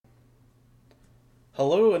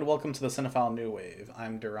Hello and welcome to the Cinephile New Wave.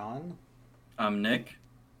 I'm Duran. I'm Nick,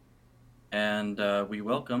 and we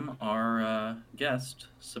welcome our guest,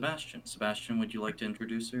 Sebastian. Sebastian, would you like to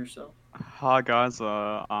introduce yourself? Hi guys,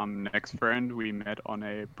 I'm Nick's friend. We met on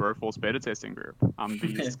a Broforce beta testing group. I'm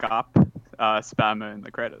the Scarp spammer in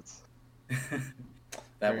the credits. That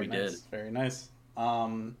Very we nice, did. Very nice.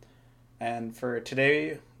 And for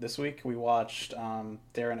today, this week, we watched Darren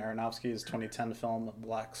Aronofsky's 2010 film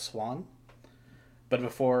Black Swan. But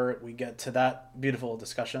before we get to that beautiful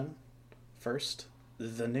discussion, first,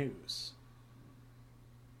 the news.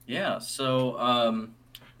 Yeah, so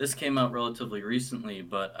this came out relatively recently,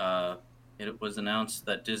 but it was announced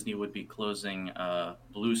that Disney would be closing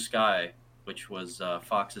Blue Sky, which was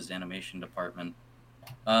Fox's animation department.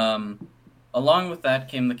 Along with that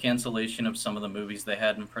came the cancellation of some of the movies they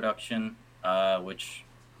had in production, which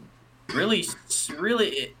really,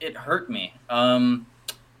 it hurt me.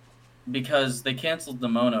 Because they canceled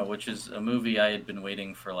Nimona, which is a movie I had been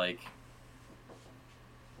waiting for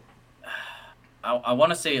I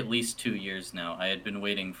want to say at least 2 years now. I had been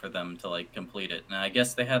waiting for them to complete it, and I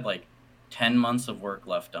guess they had 10 months of work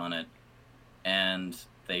left on it, and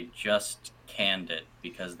they just canned it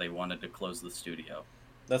because they wanted to close the studio.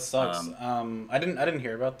 That sucks. I didn't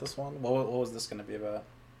hear about this one. What was this going to be about?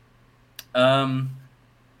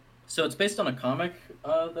 So it's based on a comic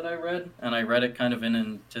that I read, and I read it kind of in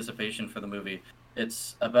anticipation for the movie.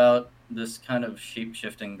 It's about this kind of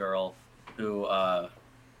shape-shifting girl who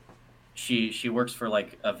she works for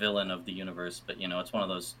a villain of the universe, but it's one of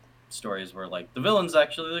those stories where the villain's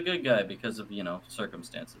actually the good guy because of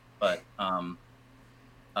circumstances. But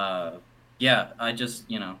yeah, I just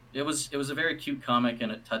it was a very cute comic, and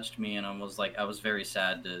it touched me, and I was very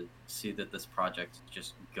sad to see that this project is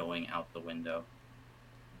just going out the window.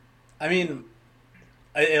 I mean,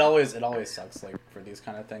 it always sucks for these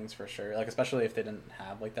kind of things for sure. Especially if they didn't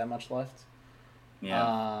have that much left.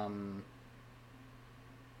 Yeah.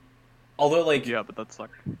 Although Yeah, but that's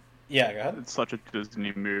yeah, go ahead. it's such a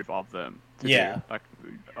Disney move of them. Yeah.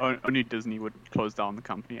 Only Disney would close down the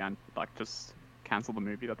company and just cancel the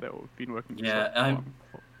movie that they've been working for. Yeah,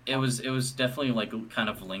 it was definitely kind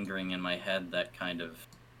of lingering in my head, that kind of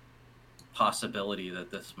possibility that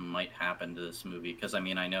this might happen to this movie, because I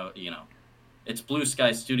know it's Blue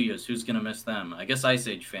Sky Studios. Who's gonna miss them? I guess Ice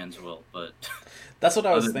Age fans will, but that's what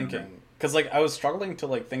I was thinking, because I was struggling to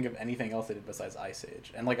think of anything else they did besides Ice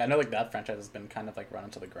Age, and I know that franchise has been kind of run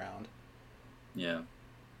into the ground. Yeah,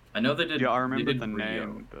 I know they did. Yeah, I remember the Rio.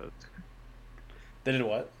 name, but They did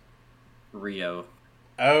what? Rio.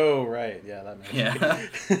 Oh right, yeah, that movie. Yeah,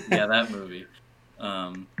 yeah, that movie.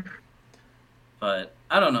 But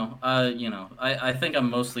I don't know. I think I'm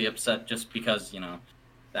mostly upset just because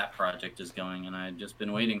that project is going, and I had just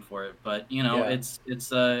been waiting for it. But Yeah. it's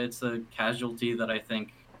a casualty that I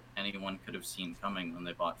think anyone could have seen coming when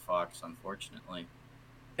they bought Fox. Unfortunately,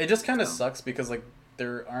 It just kind of sucks because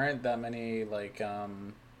there aren't that many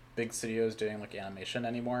big studios doing animation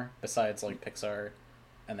anymore besides Pixar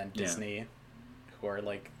and then Disney, who are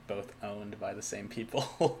both owned by the same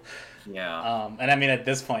people. Yeah. And I mean at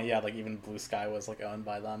this point, yeah, even Blue Sky was owned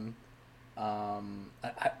by them. I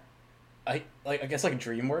guess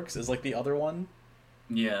DreamWorks is the other one.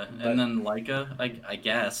 Yeah, and then Leica, I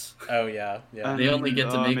guess. Oh yeah, yeah. They only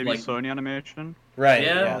get to make maybe Sony Animation. Right.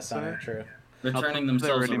 Yeah. Yeah, Sony, true. They're Not turning that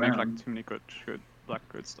themselves they really around. make too many good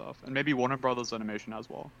stuff, and maybe Warner Brothers Animation as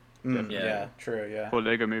well. Yeah, true. Yeah. For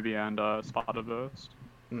Lego Movie and Spider-Verse.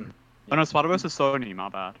 Mm. Oh no, Spider-Verse is Sony. My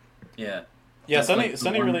bad. Yeah. Yeah, That's Sony the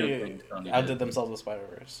one good really thing Sony outdid did. themselves with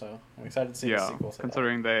Spider-Verse, so I'm excited to see the Yeah, sequel.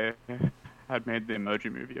 considering they had made the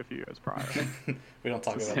Emoji Movie a few years prior. We don't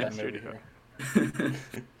talk It's about the that same movie studio. here.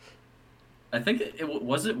 I think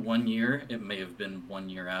was it 1 year. It may have been 1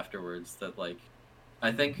 year afterwards that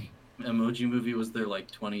I think Emoji Movie was their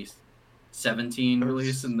 2017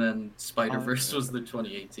 release, and then Spider-Verse was their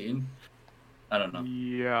 2018. I don't know.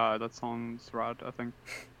 Yeah, that sounds right. I think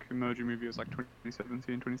Emoji Movie was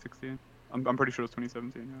 2017, 2016. I'm pretty sure it's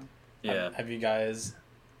 2017. Yeah. Yeah, Have you guys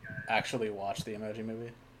actually watched the Emoji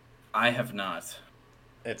Movie? I have not.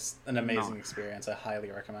 It's an amazing No. experience. I highly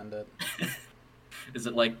recommend it. Is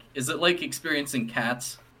it like experiencing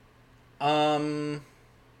cats? I'd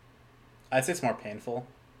say it's more painful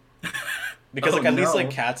because Oh, at least no.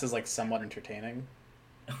 Cats is somewhat entertaining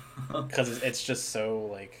because it's just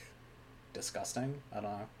so disgusting. I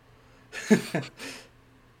don't know.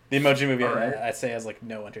 The Emoji Movie, All right. I'd say, has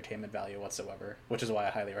no entertainment value whatsoever, which is why I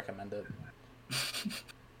highly recommend it.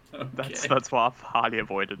 Okay. That's why I've highly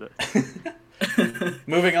avoided it.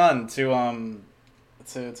 Moving on to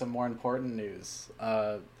more important news.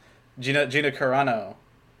 Gina Carano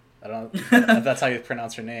I don't know if that's how you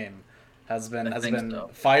pronounce her name, has been so.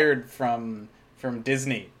 fired from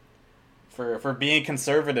Disney for being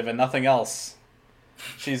conservative and nothing else.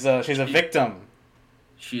 She's a victim.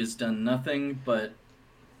 She has done nothing but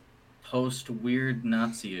post weird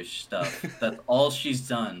Nazi-ish stuff. That's all she's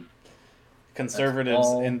done.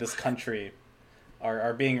 Conservatives in this country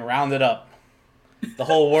are being rounded up. The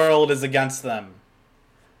whole world is against them.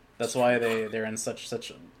 That's why they're in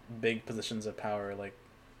such big positions of power. Like,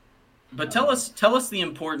 but tell us the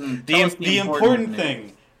important. The important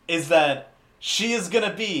thing is that she is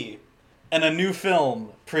gonna be in a new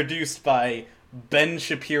film produced by Ben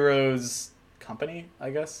Shapiro's company,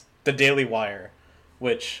 I guess, The Daily Wire,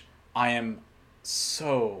 which I am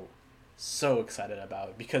so excited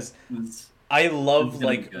about because I love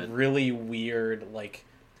like really weird like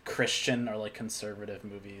Christian or like conservative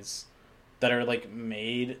movies that are like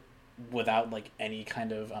made without like any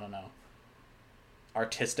kind of, I don't know,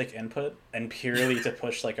 artistic input and purely to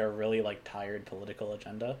push like a really like tired political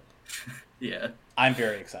agenda. Yeah. I'm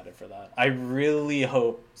very excited for that. I really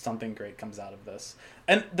hope something great comes out of this.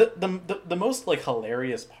 And the most like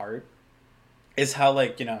hilarious part is how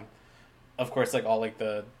like, you know, of course like all like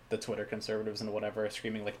the Twitter conservatives and whatever are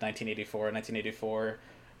screaming like 1984,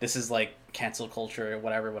 this is like cancel culture,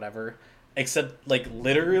 whatever. Except like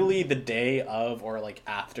literally the day of or like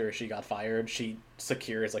after she got fired, she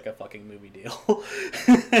secures like a fucking movie deal.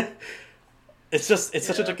 It's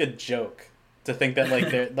such a, like a joke to think that like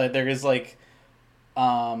there is like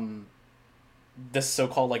this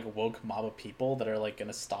so-called like woke mob of people that are like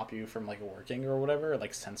gonna stop you from like working or whatever,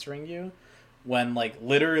 like censoring you, when like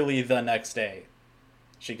literally the next day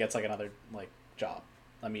she gets like another like job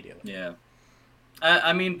immediately. Yeah.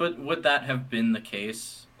 I mean, but would that have been the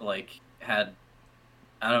case, like, had,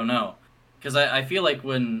 I don't know, because I feel like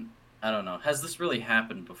when, I don't know, has this really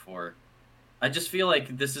happened before? I just feel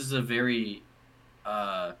like this is a very,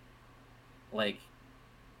 like,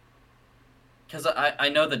 because I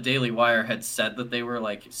know the Daily Wire had said that they were,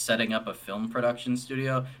 like, setting up a film production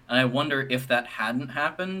studio, and I wonder if that hadn't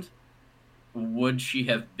happened, would she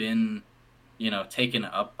have been, you know, taken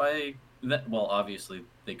up by that? Well, obviously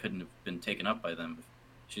they couldn't have been taken up by them if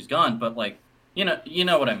she's gone, but like, you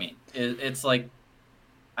know what I mean. It's like,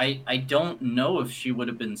 I don't know if she would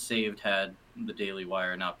have been saved had the Daily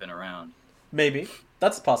Wire not been around. Maybe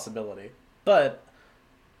that's a possibility, but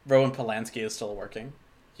Roman Polanski is still working.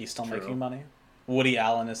 He's still making money. Woody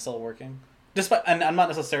Allen is still working. Despite, and I'm not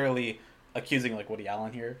necessarily accusing like Woody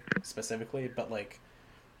Allen here specifically, but like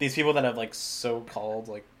these people that have like so-called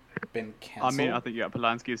like been canceled. I mean, I think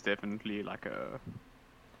Polanski is definitely like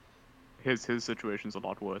his situation's a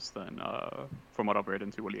lot worse than from what I've read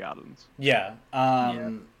into Woody Allen's. Yeah.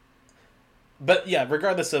 But yeah,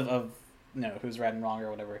 regardless of you know who's right and wrong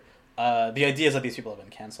or whatever, the idea is that these people have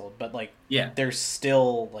been canceled, but like they're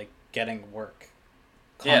still like getting work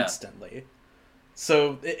constantly. Yeah.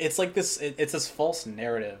 So it's like this. It's this false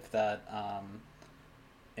narrative that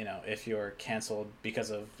you know, if you're canceled because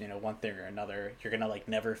of, you know, one thing or another, you're gonna like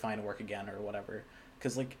never find work again or whatever.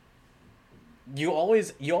 Because like you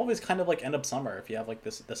always kind of like end up somewhere if you have like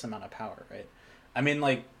this amount of power, right? I mean,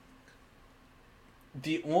 like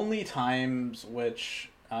the only times which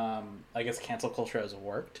I guess cancel culture has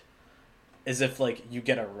worked is if like you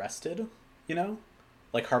get arrested, you know,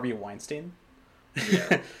 like Harvey Weinstein.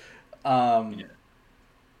 Yeah.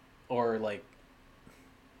 Or like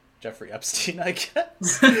Jeffrey Epstein, I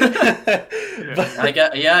guess. But,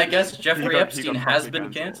 I guess Jeffrey Epstein has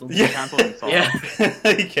been canceled. Yeah. He canceled himself. Yeah.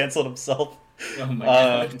 He canceled himself. Oh my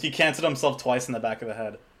god. He canceled himself twice in the back of the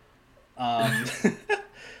head.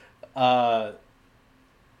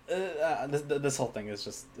 This whole thing is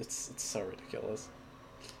just it's so ridiculous.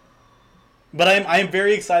 But I am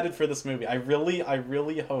very excited for this movie. I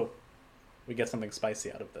really hope we get something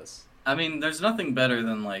spicy out of this. I mean, there's nothing better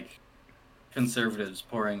than like conservatives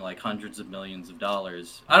pouring like hundreds of millions of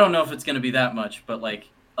dollars. I don't know if it's going to be that much, but like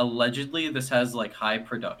allegedly this has like high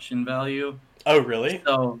production value. Oh, really?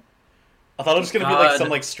 So I thought it was going to be like some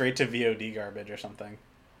like straight to VOD garbage or something.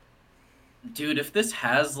 Dude, if this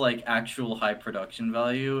has like actual high production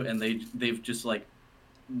value and they've just like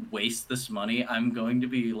waste this money, I'm going to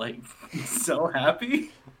be like so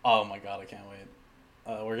happy. Oh my god, I can't wait.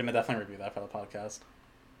 We're going to definitely review that for the podcast.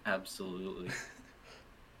 Absolutely.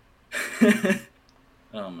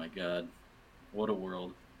 Oh my god. What a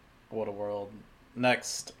world. What a world.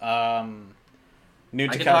 Next, new I can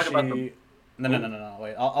talk about Takashi... No,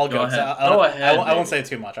 wait. I'll go go. ahead. Go ahead, I won't say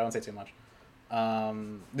too much. New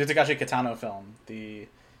Takashi Kitano film. The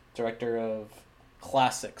director of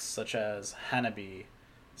classics such as Hanabi,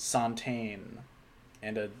 Santain,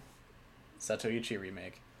 and a Satoichi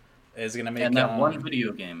remake. is gonna make And that one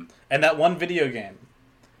video game. and that one video game,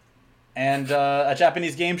 and a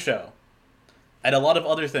Japanese game show, and a lot of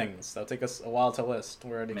other things. That'll take us a while to list.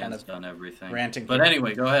 We're already kind of done everything. ranting. But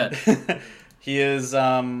anyway, go ahead. He is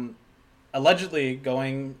allegedly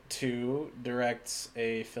going to direct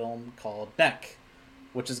a film called Neck,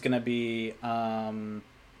 which is going to be an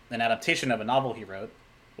adaptation of a novel he wrote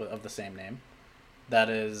of the same name. That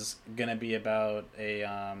is going to be about a.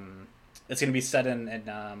 It's going to be set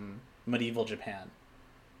in medieval Japan,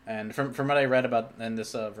 and from what I read about in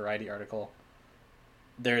this Variety article,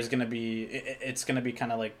 there's going to be it's going to be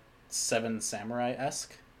kind of like Seven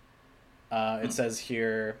Samurai-esque. It says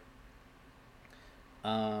here.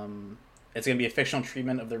 It's going to be a fictional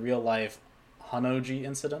treatment of the real-life Honnoji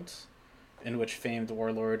incident, in which famed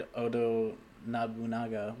warlord Oda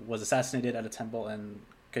Nobunaga was assassinated at a temple in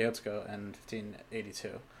Kyoto in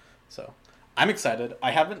 1582. So, I'm excited.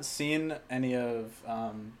 I haven't seen any of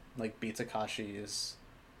like Beat Takashi's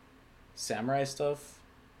samurai stuff.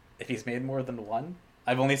 If he's made more than one,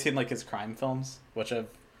 I've only seen like his crime films, which have,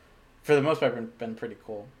 for the most part, been pretty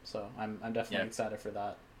cool. So I'm definitely excited for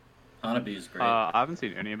that. Hanabi is great. I haven't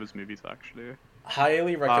seen any of his movies actually.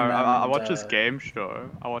 Highly recommend. I watched his game show.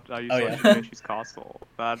 I used to watch Yoshi's Castle.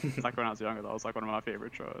 That, like when I was younger, that was like one of my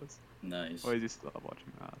favorite shows. Nice. Always used to love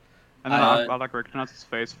watching that. And then I like recognize his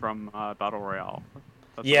face from Battle Royale.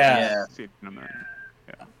 That's Yeah. I've seen him in.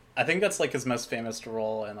 Yeah. I think that's like his most famous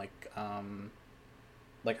role in like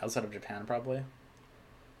outside of Japan probably.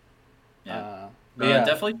 Yeah. Yeah.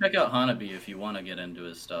 Definitely check out Hanabi if you want to get into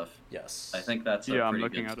his stuff. Yes. I think that's a I'm pretty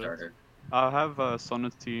looking good at starter. it. I have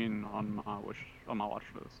Sonatine on my watch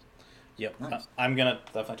list. Yep. Nice. I'm gonna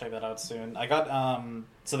definitely check that out soon. I got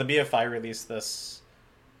so the BFI released this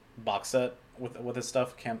box set with his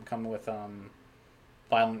stuff. Come with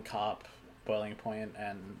Violent Cop, Boiling Point,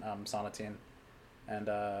 and Sonatine. And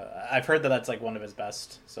I've heard that that's like one of his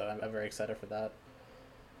best, so I'm very excited for that.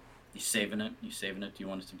 You saving it? Do you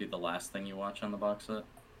want it to be the last thing you watch on the box set?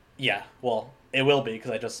 Yeah, well, it will be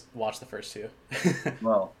because I just watched the first two.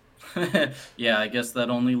 Well, yeah, I guess that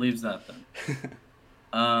only leaves that then.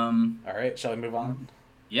 All right, shall we move on?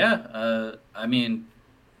 Yeah, I mean,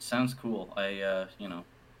 sounds cool.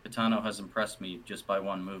 Kitano has impressed me just by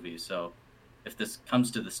one movie, so if this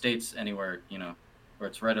comes to the States anywhere, where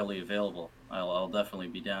it's readily available, I'll definitely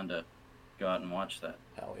be down to go out and watch that.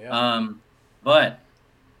 Hell yeah. But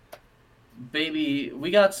baby, we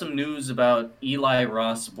got some news about Eli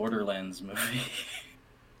Roth's Borderlands movie.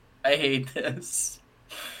 I hate this.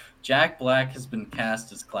 Jack Black has been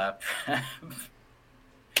cast as Claptrap.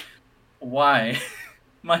 Why?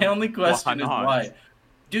 My only question is why.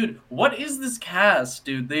 Dude, what is this cast,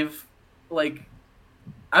 dude? They've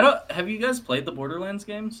have you guys played the Borderlands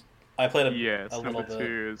games? I played a little little bit.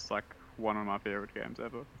 2 is like one of my favorite games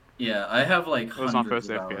ever. Yeah, I have like it was my first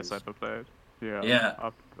FPS I ever played. Yeah. Yeah.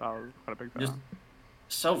 I was quite a big fan. Just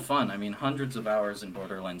so fun. I mean, hundreds of hours in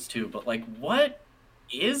Borderlands 2, but like, what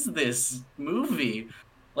is this movie?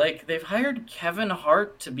 Like, they've hired Kevin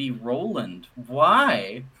Hart to be Roland.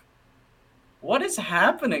 Why? What is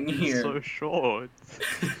happening here? He's so short.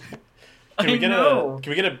 Can we get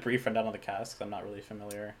a brief rundown on the cast? 'Cause I'm not really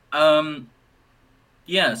familiar.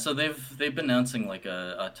 Yeah. So they've been announcing like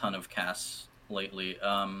a ton of casts lately.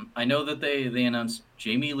 I know that they announced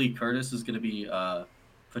Jamie Lee Curtis is going to be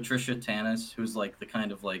Patricia Tannis, who's like the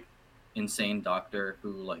kind of like insane doctor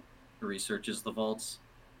who like researches the vaults.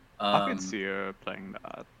 I can see her playing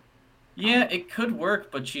that. Yeah, it could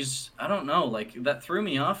work, but I don't know, like that threw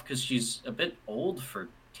me off because she's a bit old for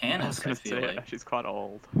Tannis. I feel like she's quite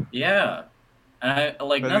old. Yeah, and I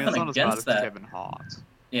like but nothing against that. Kevin Hart.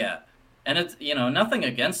 Yeah, and it's nothing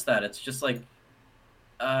against that. It's just like,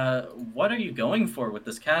 what are you going for with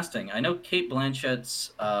this casting? I know Cate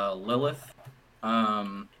Blanchett's Lilith.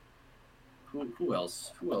 Who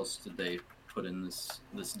else? Who else did they put in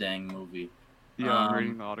this dang movie? Yeah, I'm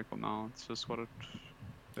reading the article now. It's just what it.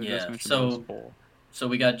 Yeah. So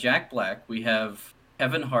we got Jack Black. We have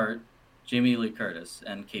Kevin Hart, Jamie Lee Curtis,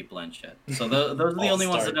 and Cate Blanchett. So those are the only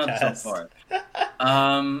ones announced so far.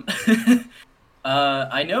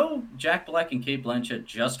 I know Jack Black and Cate Blanchett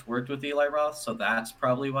just worked with Eli Roth, so that's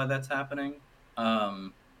probably why that's happening.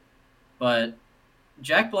 But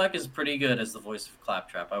Jack Black is pretty good as the voice of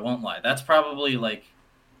Claptrap. I won't lie. That's probably like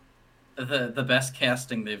the best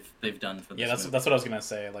casting they've done for this. Yeah, that's movie. what I was gonna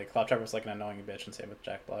say. Like Claptrap was like an annoying bitch, and same with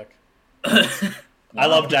Jack Black. I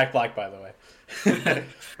love Jack Black, by the way.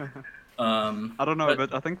 I don't know,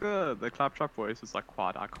 but I think the Claptrap voice is like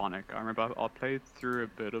quite iconic. I remember I played through a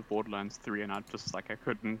bit of Borderlands 3, and I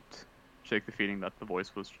couldn't shake the feeling that the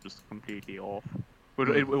voice was just completely off. But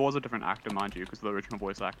it was a different actor, mind you, because the original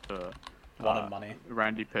voice actor Wanted money.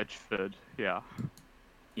 Randy Pitchford. Yeah.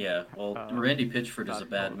 Yeah. Well, Randy Pitchford is a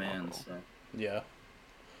bad man. cool. So. Yeah.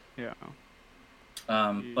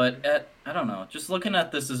 But I don't know. Just looking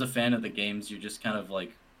at this as a fan of the games, you're just kind of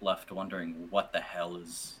like left wondering what the hell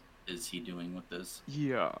is he doing with this?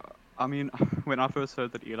 Yeah. I mean, when I first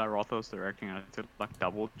heard that Eli Roth was directing, I had to like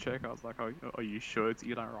double check. I was like, "Are you sure it's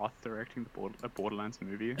Eli Roth directing a Borderlands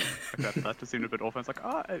movie?" Like that just seemed a bit off. I was like,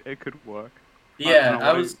 it could work. Yeah,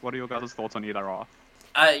 What are your guys' thoughts on Eli Roth?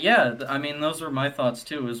 I mean, those were my thoughts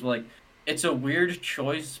too. Is like, it's a weird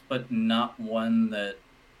choice, but not one that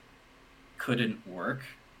couldn't work.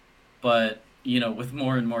 But with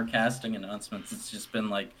more and more casting announcements, it's just been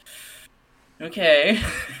like, okay,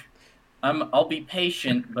 I'll be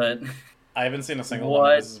patient, but I haven't seen a single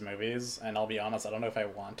one of his movies, and I'll be honest, I don't know if I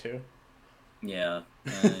want to. Yeah.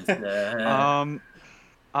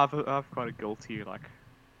 I've quite a guilty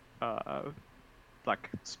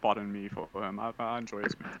spot in me for him. I enjoy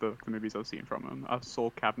the movies I've seen from him. I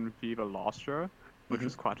saw Cabin Fever last year, which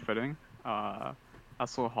was quite fitting. I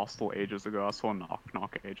saw Hostel ages ago. I saw Knock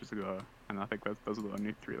Knock ages ago, and I think those are the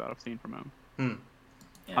only 3 that I've seen from him.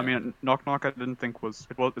 Yeah. I mean, Knock Knock I didn't think it's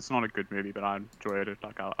not a good movie, but I enjoyed it.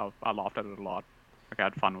 Like I laughed at it a lot. Like I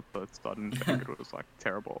had fun with it, so I didn't think it was like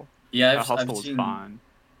terrible. Yeah, Hostel was fine.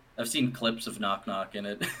 I've seen clips of Knock Knock, and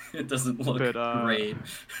it doesn't look great.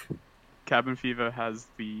 Cabin Fever has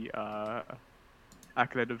the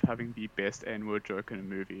accolade of having the best N-word joke in a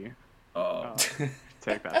movie. Oh.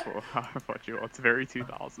 Take that for what you. It's very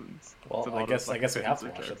 2000s. Well, I guess we have to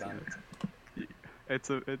watch it then.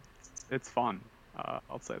 It's fun.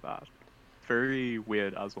 I'll say that. Very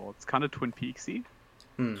weird as well. It's kind of Twin Peaksy.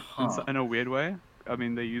 In a weird way. I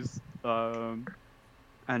mean, they use Angela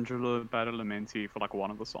Badalamenti for like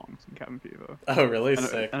one of the songs in Cabin Fever. Oh, really?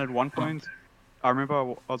 Sick. And at one point, I remember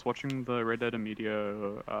I was watching the Red Letter Media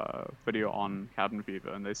video on Cabin Fever,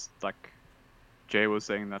 and Jay was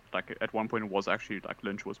saying that like at one point it was actually like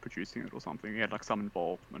Lynch was producing it or something. He had like some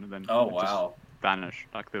involvement, and then just vanished.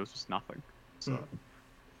 Like there was just nothing. So.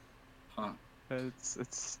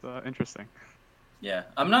 It's interesting. Yeah,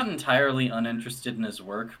 I'm not entirely uninterested in his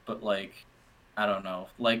work, but like, I don't know.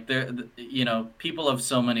 Like people have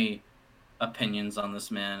so many opinions on this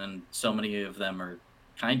man, and so many of them are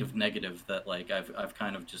kind of negative that like I've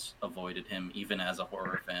kind of just avoided him, even as a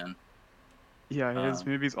horror fan. Yeah, his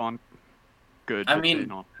movies aren't good. I mean,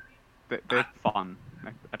 they're fun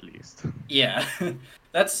at least. Yeah,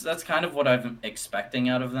 that's kind of what I'm expecting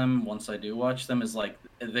out of them. Once I do watch them, is like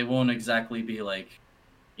they won't exactly be like,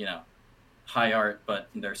 high art, but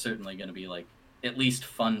they're certainly going to be like at least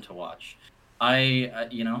fun to watch. I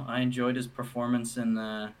enjoyed his performance in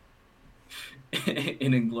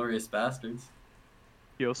in Inglourious Bastards.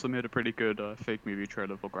 He also made a pretty good fake movie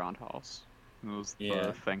trailer for Grindhouse. It was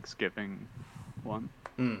the Thanksgiving one.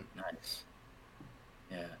 Nice.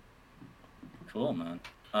 Yeah. Cool, man.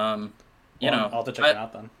 I'll have to check it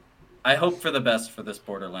out then. I hope for the best for this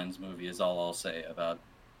Borderlands movie is all I'll say about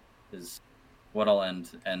what I'll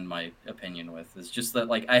end my opinion with is just that,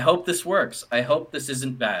 like, I hope this works. I hope this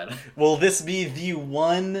isn't bad. Will this be the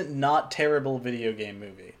one not terrible video game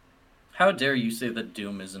movie? How dare you say that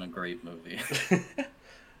Doom isn't a great movie?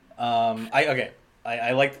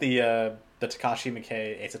 I liked the Takashi Miike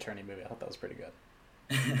Ace Attorney movie. I thought that was pretty good.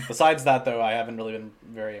 Besides that, though, I haven't really been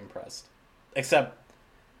very impressed. Except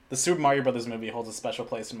the Super Mario Brothers movie holds a special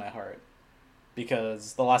place in my heart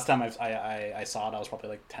because the last time I saw it, I was probably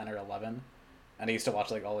like 10 or 11, and I used to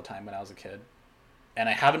watch it like all the time when I was a kid, and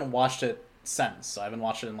I haven't watched it since. So I haven't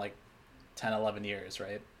watched it in like 10, 11 years,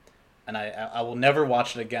 right? And I will never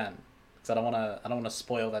watch it again because I don't want to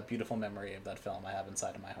spoil that beautiful memory of that film I have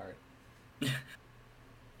inside of my heart.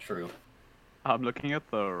 True. I'm looking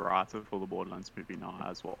at the writer for the Borderlands movie now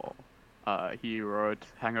as well. He wrote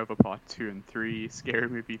Hangover Part 2 and 3, Scary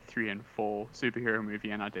Movie 3 and 4, Superhero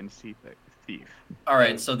Movie, and Identity Thief.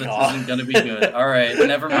 Alright, so this isn't gonna be good. Alright,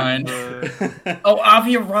 never mind.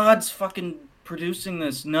 Avi Arad's fucking producing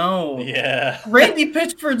this. No. Yeah. Randy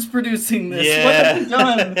Pitchford's producing this. Yeah. What have you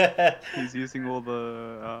done? He's using all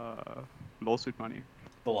the lawsuit money.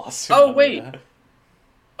 The lawsuit money.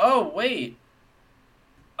 Wait.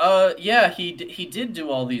 Yeah, he did do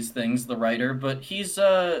all these things, the writer, but he's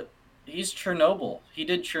Chernobyl. He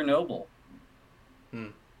did Chernobyl.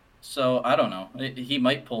 So, I don't know. He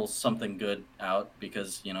might pull something good out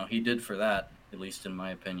because, he did for that, at least in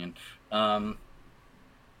my opinion. I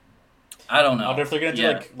don't know. I wonder if they're going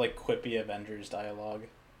to do, like quippy Avengers dialogue.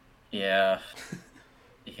 Yeah.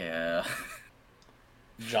 Yeah.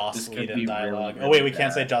 Joss Whedon dialogue. Really we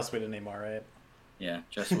can't say Joss Whedon anymore, right? Yeah,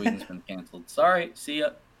 Joss Whedon's been canceled. Sorry, see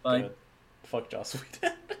ya. Bye. Good. Fuck Joss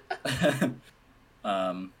Whedon.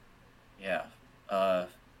 Yeah.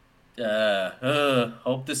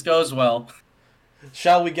 Hope this goes well.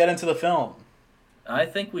 Shall we get into the film? I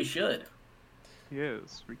think we should.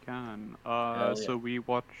 Yes, we can. Hell yeah. So we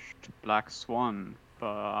watched Black Swan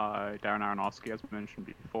by Darren Aronofsky, as mentioned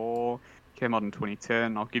before. Came out in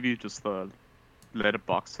 2010. I'll give you just the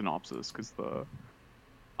letterbox synopsis because the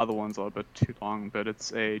other ones are a bit too long. But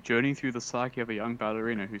it's a journey through the psyche of a young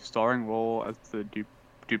ballerina whose starring role as the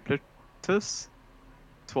duplicitous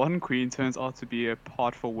Swan Queen turns out to be a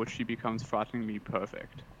part for which she becomes frighteningly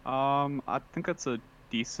perfect. I think it's a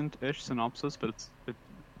decent-ish synopsis, but it's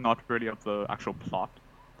not really of the actual plot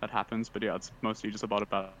that happens. But yeah, it's mostly just about a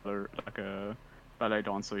ballet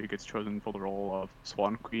dancer who gets chosen for the role of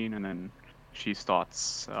Swan Queen, and then she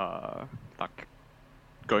starts like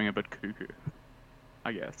going a bit cuckoo,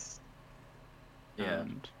 I guess. Yeah.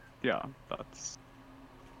 And yeah, that's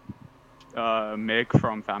Meg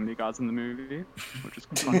from Family Guy's in the movie, which is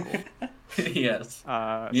quite cool. Yes.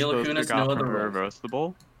 Mila Supposed to Kunis, go no after other roles.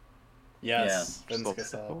 Irreversible. Yes, which is Vince also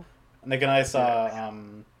Cassell. cool. Nick and I saw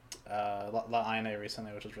La Ina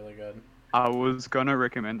recently, which was really good. I was gonna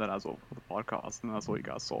recommend that as well for the podcast, and that's all you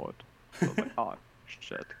guys saw it. So I was like, oh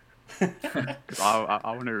shit, because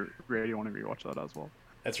I really want to rewatch that as well.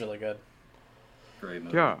 It's really good. Great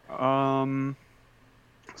movie. Yeah.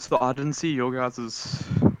 So I didn't see your guys'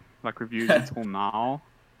 like reviews until now.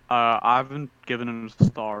 I haven't given it a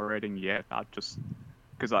star rating yet. I just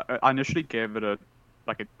because I initially gave it a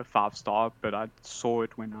 5-star, but I saw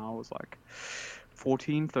it when I was like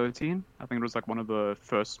 14, 13. I think it was like one of the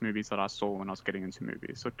first movies that I saw when I was getting into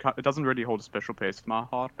movies. So it doesn't really hold a special place in my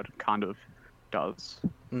heart, but it kind of does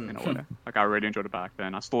in a way. Like I really enjoyed it back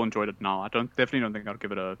then. I still enjoyed it now. I definitely don't think I'd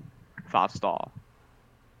give it a 5-star,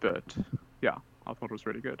 but yeah, I thought it was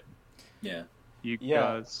really good. Yeah. You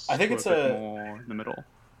guys, I think were it's a bit more in the middle.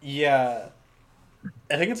 Yeah,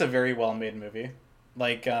 I think it's a very well made movie.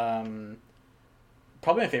 Like,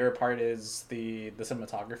 probably my favorite part is the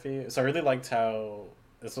cinematography. So I really liked how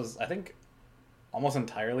this was, I think, almost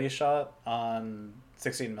entirely shot on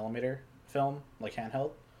 16mm film, like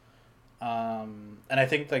handheld. And I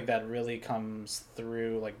think like that really comes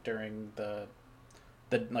through like during the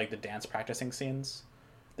dance practicing scenes.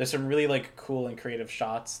 There's some really like cool and creative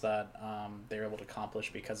shots that they were able to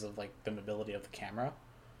accomplish because of like the mobility of the camera.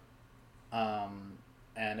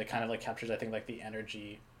 And it kind of like captures, I think, like the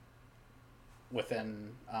energy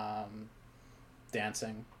within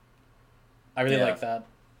dancing. I really like that.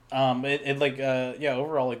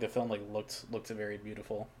 Overall, like the film like looked very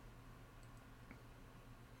beautiful.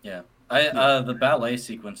 Yeah. The ballet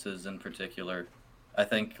sequences in particular, I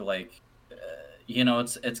think like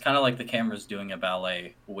it's kind of like the camera's doing a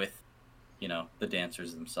ballet with the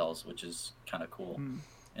dancers themselves, which is kind of cool.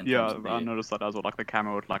 Yeah, I noticed that as well. Like the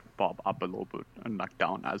camera would like bob up a little bit and like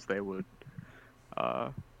down as they would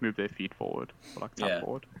move their feet forward, or like tap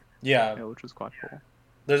forward. Yeah, which is quite cool.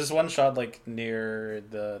 There's this one shot like near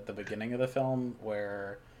the beginning of the film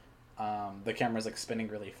where the camera's like spinning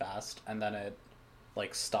really fast, and then it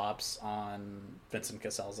like stops on Vincent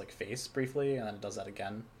Cassell's like face briefly, and then it does that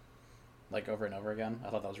again, like over and over again. I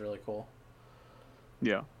thought that was really cool.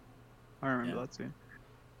 Yeah, I remember that scene.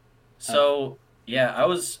 So yeah, I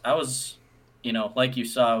was like you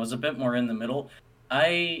saw, I was a bit more in the middle.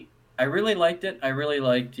 I really liked it. I really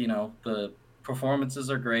liked the performances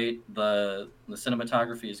are great. The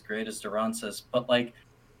cinematography is great, as Duran says. But like,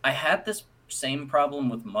 I had this same problem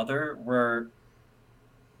with Mother where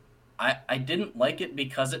I didn't like it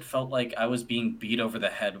because it felt like I was being beat over the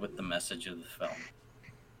head with the message of the film.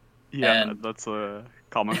 Yeah, and that's a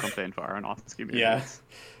common complaint for Aronofsky movies. Yeah.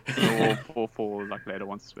 for like later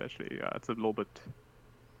ones especially. Yeah, it's a little bit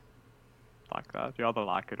like that. You either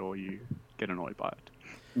like it or you get annoyed by it.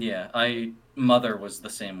 Yeah, Mother was the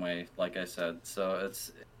same way, like I said. So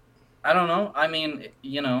it's, I don't know. I mean,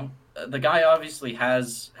 the guy obviously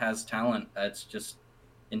has talent. It's just,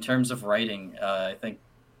 in terms of writing, I think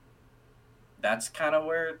that's kind of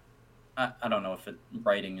where, I don't know if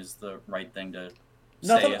writing is the right thing to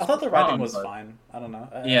say. I thought the writing was fine. I don't know.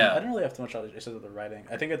 I didn't really have too much issues with the writing.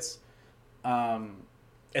 I think it's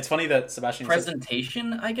funny that Sebastian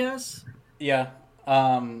presentation, I guess. Yeah.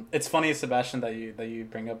 It's funny, Sebastian, that you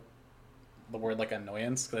bring up the word like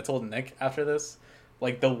annoyance, because I told Nick after this,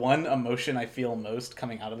 like the one emotion I feel most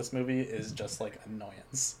coming out of this movie is just like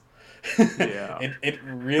annoyance. Yeah. it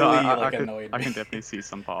really annoyed me. I can definitely see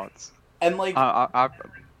some parts. And like sorry,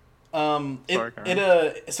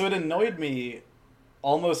 so it annoyed me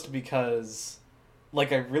almost because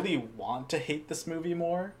like I really want to hate this movie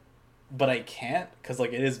more. but I can't because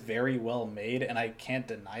like it is very well made, and I can't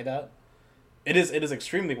deny that. It is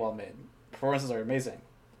extremely well made. Performances are amazing.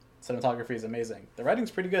 Cinematography is amazing. The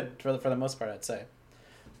writing's pretty good for the most part, I'd say.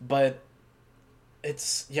 But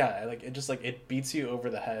it's like it just like it beats you over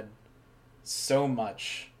the head so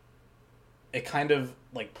much. It kind of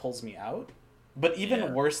like pulls me out. But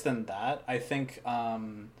even worse than that, I think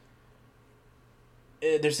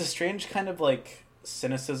there's a strange kind of like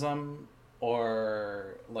cynicism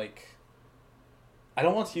or like I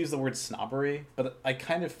don't want to use the word snobbery, but I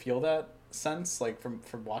kind of feel that sense like from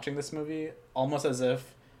watching this movie, almost as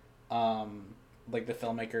if like the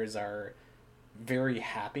filmmakers are very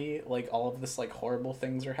happy like all of this like horrible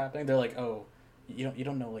things are happening. They're like, oh, you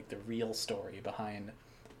don't know like the real story behind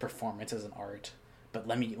performances and art, but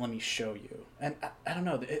let me show you. And I don't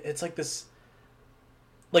know, it's like this,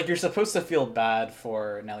 like you're supposed to feel bad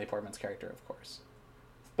for Natalie Portman's character, of course,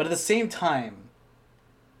 but at the same time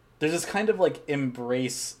there's this kind of like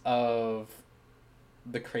embrace of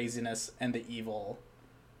the craziness and the evil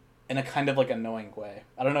in a kind of like annoying way.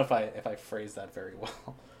 I don't know if I phrased that very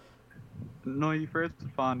well. No, you phrased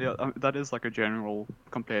it fine. Yeah, that is like a general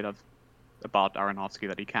complaint about Aronofsky,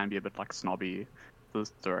 that he can be a bit like snobby with his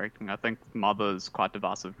directing. I think Mother is quite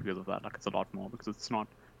divisive because of that. Like it's a lot more because it's not.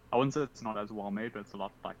 I wouldn't say it's not as well made, but it's a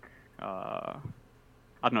lot like I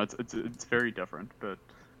don't know. It's very different, but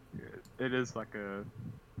it is like a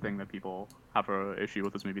thing that people have a issue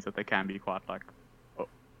with this movie, is that they can be quite like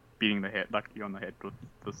beating the head, like you on the head with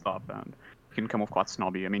the stuff, and can come off quite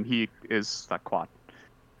snobby. I mean, he is like quite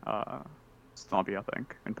snobby, I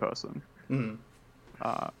think, in person. Mm.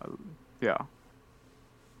 Yeah.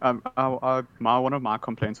 One of my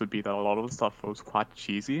complaints would be that a lot of the stuff was quite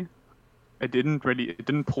cheesy. It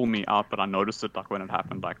didn't pull me out, but I noticed it like when it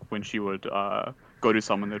happened, like when she would go to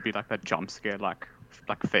someone, there'd be like that jump scare, like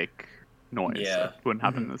fake noise that wouldn't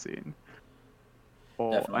happen in the scene.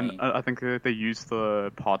 And I think they used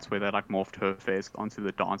the parts where they like morphed her face onto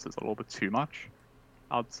the dancers a little bit too much.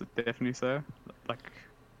 I'd definitely say like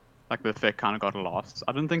the effect kind of got lost.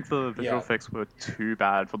 I don't think the visual effects were too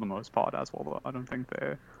bad for the most part as well, though. I don't think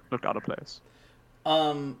they looked out of place.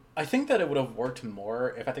 I think that it would have worked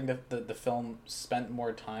more if I think that the film spent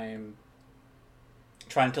more time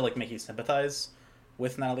trying to like make you sympathize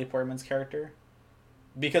with Natalie Portman's character,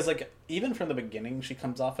 because like even from the beginning she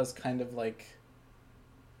comes off as kind of like,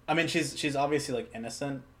 I mean she's obviously like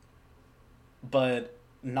innocent, but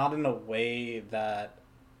not in a way that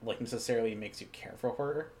like necessarily makes you care for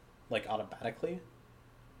her like automatically.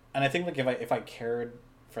 And I think like if I cared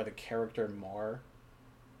for the character more,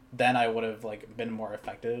 then I would have like been more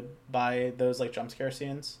affected by those like jump scare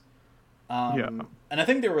scenes. And I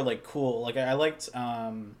think they were like cool. Like I liked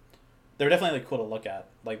they were definitely like cool to look at.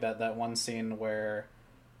 Like that one scene where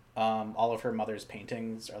all of her mother's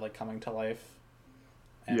paintings are like coming to life.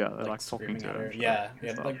 And, they're like talking to her.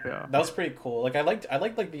 That was pretty cool. Like I liked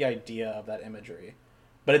like the idea of that imagery,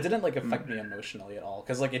 but it didn't like affect me emotionally at all,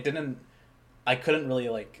 because like I couldn't really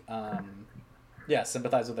like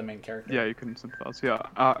sympathize with the main character. Yeah, you couldn't sympathize. Yeah,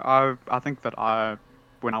 I think that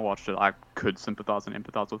when I watched it, I could sympathize and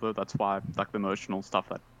empathize with her. That's why like the emotional stuff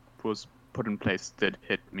that was put in place did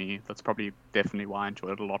hit me. That's probably definitely why I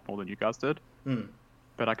enjoyed it a lot more than you guys did.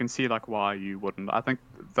 But I can see like why you wouldn't. I think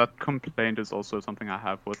that complaint is also something I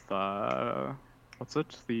have with what's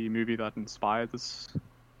it? The movie that inspired this.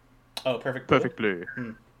 Oh, Perfect Blue. Perfect Blue.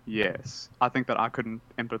 Yes, I think that I couldn't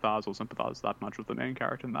empathize or sympathize that much with the main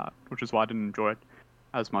character in that, which is why I didn't enjoy it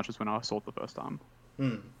as much as when I saw it the first time.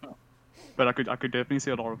 But I could definitely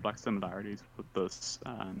see a lot of like similarities with this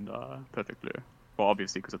and Perfect Blue. Well,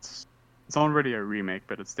 obviously because it's not really a remake,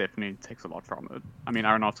 but it's definitely takes a lot from it. I mean,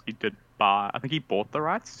 Aronofsky did I think he bought the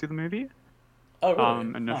rights to the movie. Oh,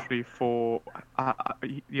 really? Initially for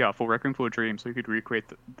Requiem for a Dream, so he could recreate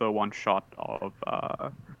the one shot of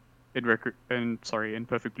in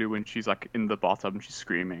Perfect Blue when she's like in the bathtub and she's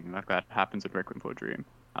screaming, like that happens in Requiem for a Dream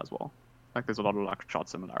as well. Like there's a lot of like shot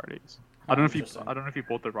similarities. I don't know if he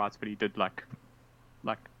bought the rights, but he did like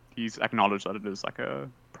he's acknowledged that it is like a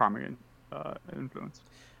primary influence.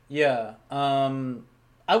 Yeah.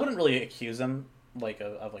 I wouldn't really accuse him like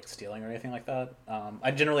of like stealing or anything like that.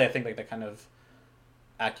 I think like that kind of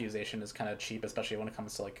accusation is kind of cheap, especially when it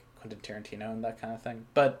comes to like Quentin Tarantino and that kind of thing.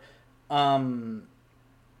 But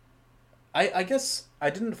I guess I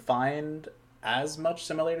didn't find as much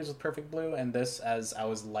similarities with Perfect Blue and this as I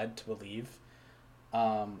was led to believe.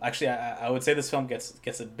 Actually, I would say this film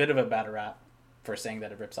gets a bit of a bad rap for saying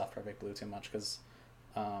that it rips off Perfect Blue too much, because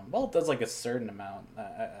it does like a certain amount.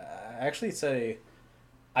 I actually say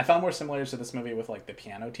I found more similarities to this movie with like The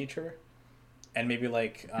Piano Teacher, and maybe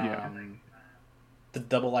like the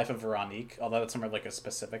Double Life of Veronique, although that's more like a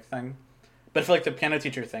specific thing. But for like the piano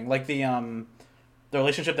teacher thing, like the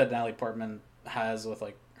relationship that Natalie Portman has with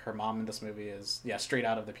like her mom in this movie is straight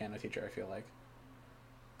out of the piano teacher. I feel like,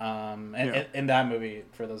 in that movie,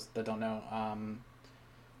 for those that don't know,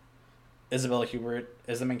 Isabella Hubert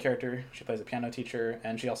is the main character. She plays a piano teacher,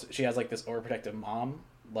 and she has like this overprotective mom,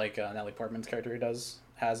 like Natalie Portman's character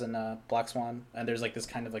has in Black Swan, and there's like this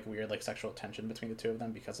kind of like weird like sexual tension between the two of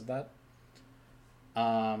them because of that.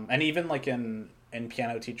 And even like in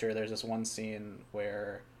Piano Teacher, there's this one scene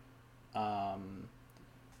where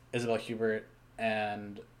Isabel Hubert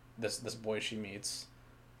and this boy she meets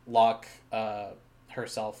lock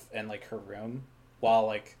herself in like her room while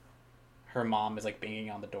like her mom is like banging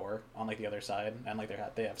on the door on like the other side, and like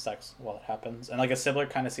they have sex while it happens. And like a similar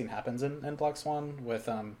kind of scene happens in Black Swan with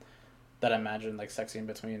that I imagine like sex scene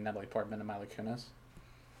between Natalie Portman and Mila Kunis.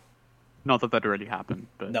 Not that really happened,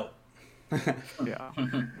 but No. yeah.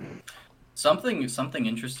 Something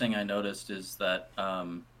interesting I noticed is that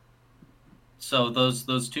so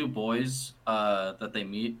those two boys that they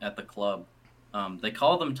meet at the club, they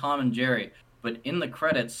call them Tom and Jerry, but in the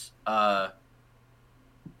credits, I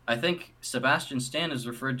think Sebastian Stan is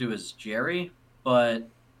referred to as Jerry, but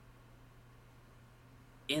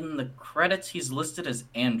in the credits he's listed as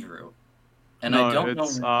Andrew, and No, I don't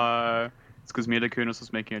know. It's because Mila Kunis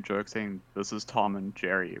was making a joke saying this is Tom and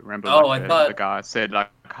Jerry. Remember, Oh, like, I thought the guy said like,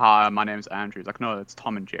 "Hi, my name's Andrew." He's like, "No, it's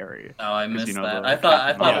Tom and Jerry." Oh, I missed you know, that. the I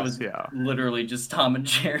thought cat- it was yeah. literally just Tom and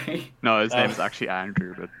Jerry. No, his name is actually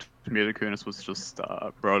Andrew, but Mila Kunis was just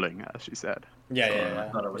rolling, as she said. I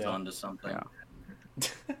thought it was onto something.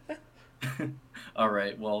 Yeah. All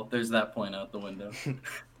right, well, there's that point out the window.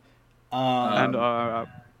 And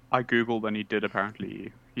I googled, and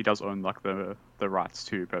he does own like the rights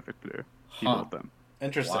to Perfect Blue. He bought them.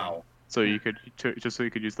 Interesting. Wow. So you could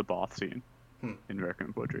use the bath scene in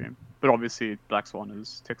Requiem for a Dream. But obviously, Black Swan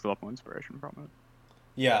takes a lot more inspiration from it.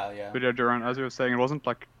 Yeah. But yeah, Duran, as you were saying, it wasn't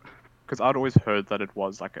like, because I'd always heard that it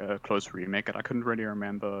was like a close remake, and I couldn't really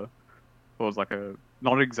remember. It was like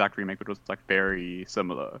not an exact remake, but it was like very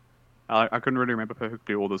similar. I couldn't really remember Perfect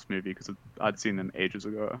Blue or this movie because I'd seen them ages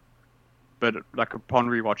ago. But like upon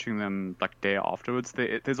rewatching them like day afterwards,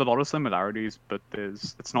 there's a lot of similarities, but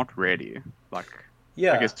it's not really like.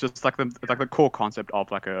 Yeah. I guess just like the core concept of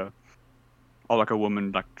like a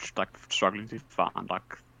woman like struggling to find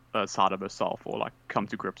like a side of herself, or like come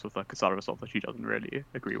to grips with like a side of herself that she doesn't really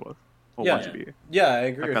agree with or want to be. Yeah, I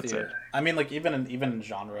agree Like, with that's you. it. I mean, like even in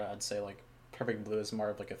genre, I'd say like Perfect Blue is more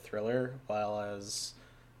of like a thriller, while as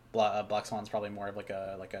Black Swan's probably more of like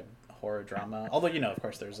a horror drama. Although of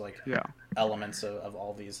course, there's like elements of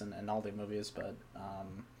all these in all the movies, but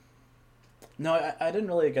no, I didn't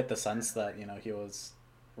really get the sense that he was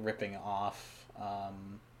ripping off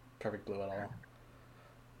Perfect Blue at all.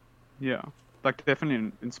 Yeah, like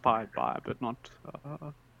definitely inspired by it, but not.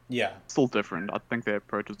 Still different. I think their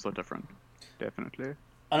approaches are different. Definitely.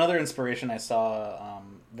 Another inspiration I saw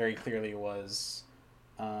very clearly was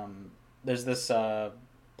there's this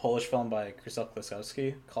Polish film by Krzysztof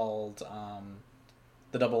Kieślowski called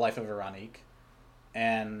The Double Life of Veronique,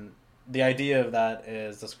 and the idea of that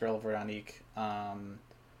is this girl Veronique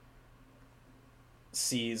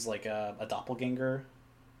sees like a doppelganger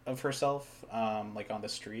of herself like on the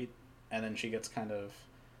street, and then she gets kind of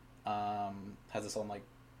has this own like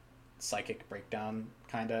psychic breakdown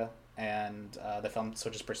kinda, and the film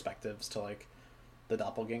switches perspectives to like the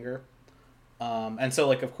doppelganger, and so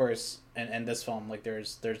like of course in this film like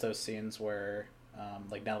there's those scenes where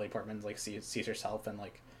like Natalie Portman like sees herself and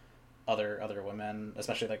like other women,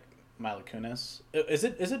 especially like Mila Kunis. Is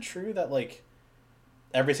it true that like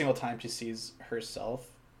every single time she sees herself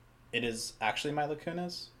it is actually Mila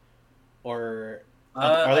Kunis, or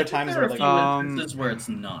are there times where like instances where it's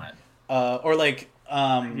not, or like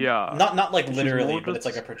not like literally, but it's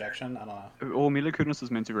like a projection. I don't know. Well, Mila Kunis is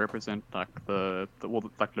meant to represent like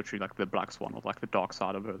like literally like the Black Swan, or like the dark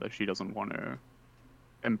side of her that she doesn't want to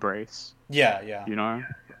embrace. Yeah.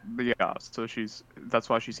 But yeah, so that's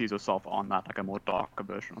why she sees herself on that like a more darker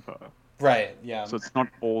version of her. Right. Yeah. So it's not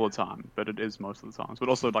all the time, but it is most of the times. But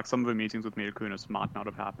also like some of the meetings with Mila Kunis might not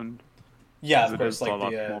have happened. Yeah, of It course. is Like a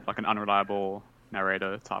lot the more of, like an unreliable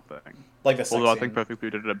narrator type thing. like the sex Although I scene. think Perfect Blue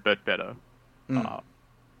did it a bit better.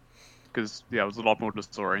 Because it was a lot more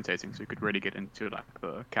disorientating, so you could really get into like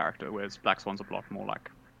the character. Whereas Black Swan's a lot more like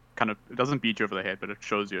kind of, it doesn't beat you over the head, but it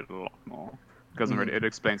shows you it a lot more. It doesn't really, it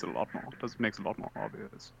explains it a lot more. It makes it a lot more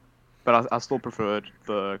obvious. But I still preferred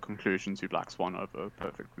the conclusion to Black Swan over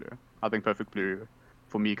Perfect Blue. I think Perfect Blue,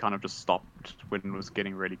 for me, kind of just stopped when it was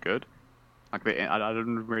getting really good. Like I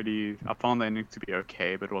didn't really, I found the ending to be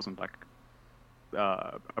okay, but it wasn't like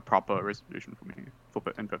a proper resolution for me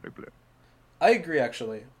in Perfect Blue. I agree,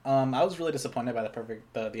 actually. I was really disappointed by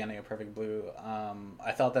the ending of Perfect Blue.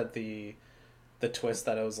 I thought that the twist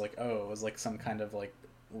that it was like, oh, it was like some kind of like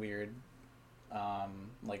weird,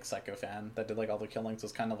 like psycho fan that did like all the killings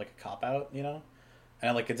was kind of like a cop out, you know,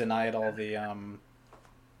 and like it denied all the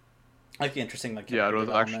like the interesting like Yeah, it character was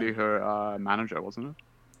development. actually her manager, wasn't it?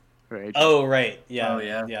 Her agent. Oh right, yeah, Oh,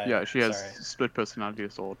 yeah. Yeah, she has Sorry. split personality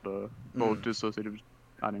disorder or dissociative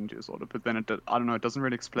identity disorder. But then I don't know. It doesn't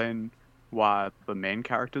really explain why the main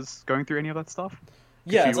character's going through any of that stuff.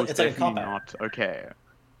 'Cause Yeah, she it's like was it's like a definitely cop out. not okay.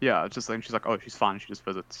 Yeah, it's just like she's like, oh, she's fine. She just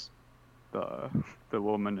visits the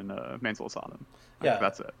woman in a mental asylum. Like, Yeah,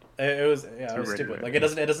 that's it. it was It's it was really stupid. weird. Like it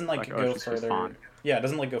doesn't like Like, oh, go she's further. fine. Yeah, it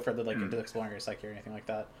doesn't like go further like into exploring your psyche or anything like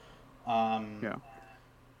that. Yeah.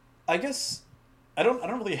 I guess I don't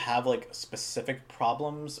really have like specific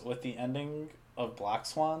problems with the ending of Black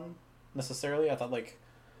Swan necessarily. I thought like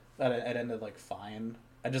that it ended like fine.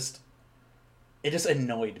 It just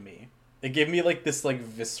annoyed me. It gave me like this like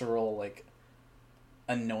visceral like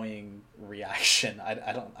annoying reaction.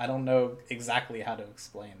 I don't know exactly how to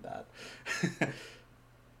explain that.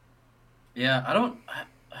 Yeah, I don't.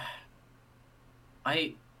 I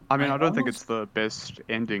mean, I don't think almost- it's the best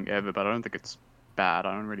ending ever, but I don't think it's bad.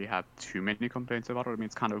 I don't really have too many complaints about it. I mean,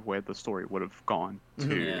 it's kind of where the story would have gone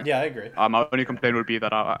to. Yeah. Yeah, I agree. My only complaint would be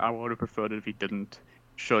that I would have preferred it if he didn't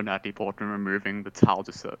show Natalie Portman removing the towel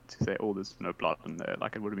to say, oh, there's no blood in there.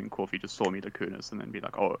 Like, it would have been cool if he just saw Mila Kunis and then be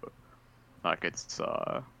like, oh, like, it's,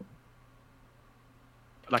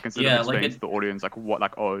 like, instead Yeah, of like explaining to the audience, like, what,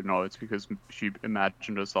 like, oh, no, it's because she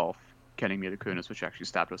imagined herself killing Mila Kunis, but she actually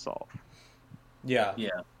stabbed herself. Yeah. Yeah.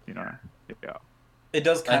 You know? Yeah. It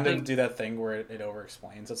does kind think- of do that thing where it over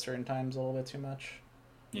explains at certain times a little bit too much.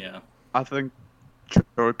 Yeah. I think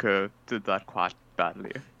Joker did that quite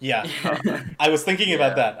badly. Yeah, I was thinking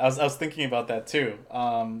about Yeah. that. I was thinking about that too.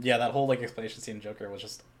 Yeah, that whole like explanation scene in Joker was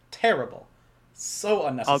just terrible, so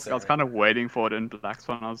unnecessary. I was kind of waiting for it in Black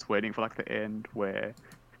Swan. I was waiting for like the end where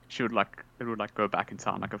she would like it would like go back in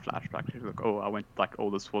time like a flashback. She's like, oh, I went like, oh,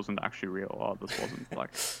 this wasn't actually real. Oh, this wasn't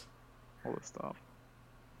like all this stuff.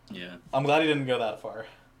 Yeah. I'm glad he didn't go that far.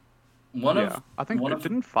 I think one it of-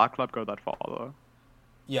 didn't Fight Club go that far though.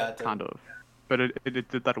 Yeah, it did. Kind of, but it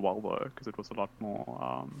did that well though because it was a lot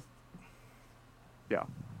more. Yeah.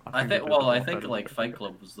 I it think. did Well, a lot I think better like than Fight Joker.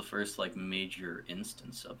 Club was the first like major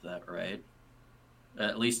instance of that, right?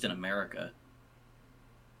 At least in America.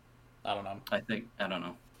 I don't know. I don't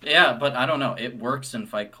know. Yeah, but I don't know. It works in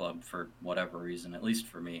Fight Club for whatever reason, at least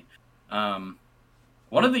for me.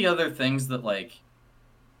 One of the other things that like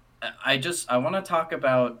I want to talk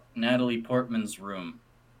about Natalie Portman's room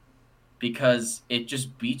because it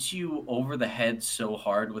just beats you over the head so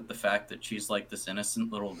hard with the fact that she's like this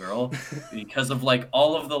innocent little girl because of like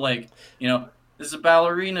all of the like, you know, there's a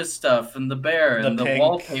ballerina stuff and the bear and the pink-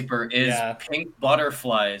 wallpaper is yeah. pink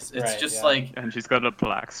butterflies. It's Right, just yeah. like, And she's got a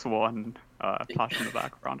Black Swan plush in the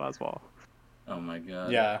background as well. oh my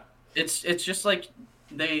god. Yeah, It's just like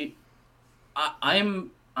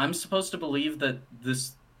I'm supposed to believe that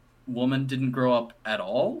this woman didn't grow up at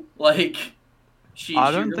all. Like I she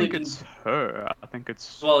don't really think it's her. I think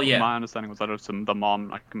it's. Well, yeah. My understanding was that it was the mom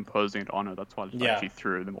like imposing it on her. That's why like, Yeah. she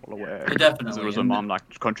threw them all away. It Because definitely it was a and mom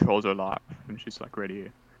like controls her life, and she's like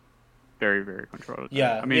really, very very controlled.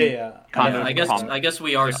 yeah, I mean, yeah. kind yeah, of I guess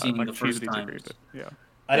we are yeah, seeing like, the she's first easy to time. read, but yeah.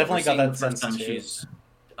 I definitely got that the first sense time too. she's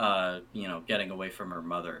you know, getting away from her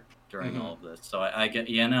mother during Mhm. all of this. So I get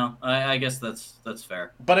I guess that's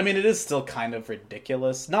fair. But I mean, it is still kind of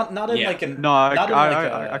ridiculous. Not in Yeah. like an No, I not in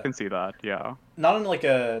like I can see that. Yeah. not in like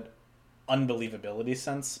a unbelievability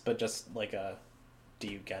sense, but just like a, do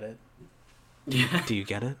you get it? Yeah. Do you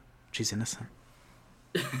get it? She's innocent.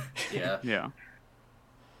 Yeah. Yeah.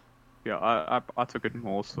 Yeah, I took it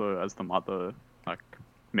more so as the mother, like,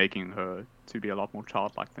 making her to be a lot more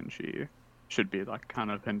childlike than she should be, like, kind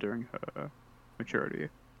of hindering her maturity.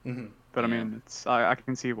 Mm-hmm. But I Yeah. mean, I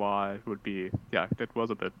can see why it would be, yeah, it was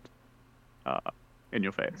a bit in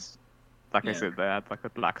your face. Like I Yeah. said, they had, like, a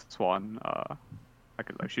Black Swan,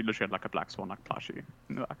 like she literally had, like, a Black Swan, like, plushie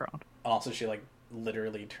in the background. Also, she like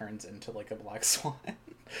literally turns into like a black swan.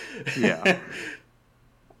 Yeah.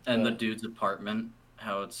 And the But- dude's apartment,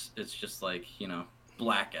 how it's just like, you know,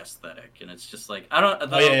 black aesthetic, and it's just like I don't.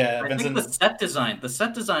 Oh, yeah. I think Vincent- the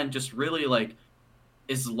set design just really like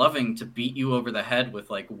is loving to beat you over the head with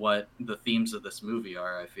like what the themes of this movie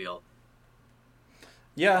are. I feel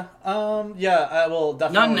Yeah. Yeah. I will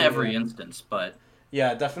definitely. not in every instance, but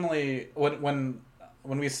Yeah, definitely. When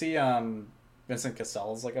we see Vincent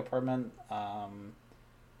Cassel's like apartment,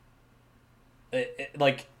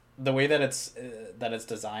 like the way that it's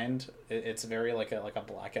designed, it's very like a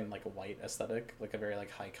black and like a white aesthetic, like a very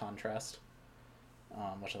like high contrast,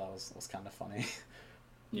 which I thought was kind of funny.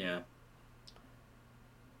 Yeah.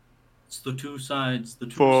 It's the two sides. The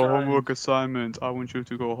two For sides. homework assignment, I want you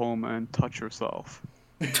to go home and touch yourself.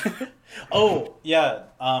 Oh yeah,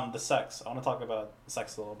 the sex. I want to talk about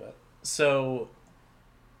sex a little bit. So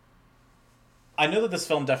I know that this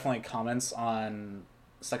film definitely comments on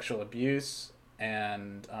sexual abuse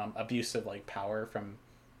and abuse of like power from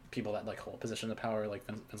people that like hold positions of power, like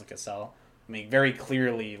Vincent Cassel. I mean, very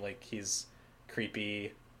clearly, like he's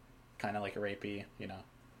creepy, kind of like rapey, you know.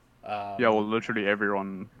 Yeah, well, literally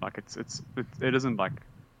everyone, like, it isn't like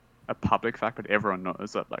a public fact, but everyone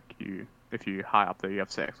knows that, like, if you high up there, you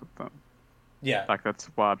have sex with them. Yeah. Like, that's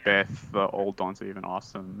why Beth, the old dancer, even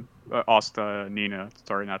asked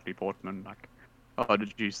Natalie Portman, like, oh,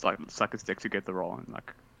 did you like suck a stick to get the role?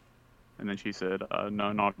 And then she said,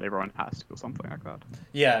 no, not everyone has to, or something like that.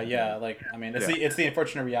 Yeah. Like, I mean, it's the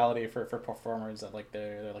unfortunate reality for performers that like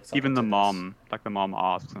they're like even the mom, mom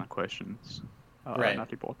asks questions. Right.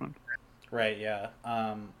 Natalie Portman. Right. Yeah.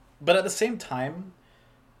 But at the same time,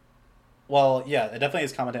 well, yeah, it definitely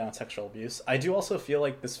is commenting on sexual abuse. I do also feel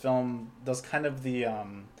like this film does kind of the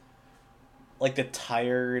like the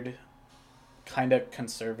tired, kind of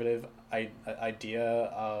conservative idea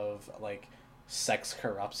of like sex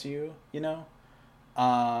corrupts you, you know.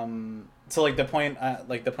 So like the point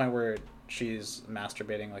where she's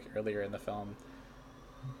masturbating like earlier in the film,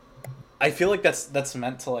 I feel like that's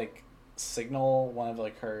meant to like signal one of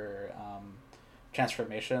like her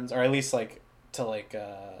transformations, or at least like to like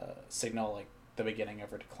signal like the beginning of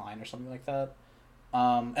her decline or something like that.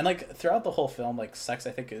 And like throughout the whole film, like sex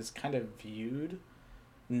I think is kind of viewed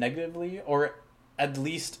negatively, or at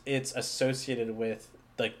least it's associated with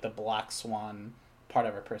like the Black Swan part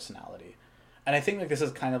of her personality. And I think like this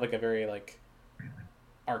is kind of like a very like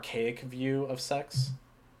archaic view of sex.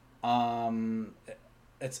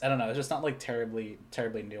 It's I don't know, it's just not like terribly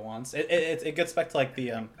nuanced. It gets back to like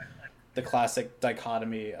the classic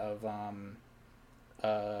dichotomy of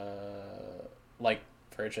like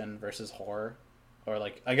virgin versus whore, or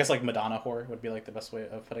like I guess like Madonna whore would be like the best way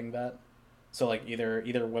of putting that. So like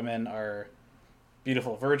either women are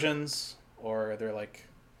beautiful virgins, or they're like,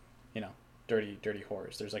 you know, dirty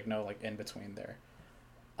whores. There's like no like in between there.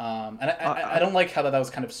 And I don't like how that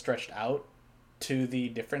was kind of stretched out to the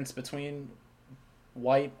difference between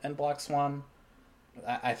white and Black Swan.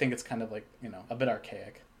 I think it's kind of like, you know, a bit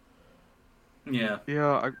archaic. Yeah.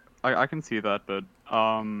 Yeah, I can see that, but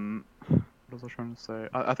what was I trying to say?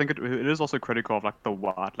 I think it is also critical of like the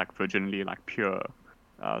white, like virginity, like pure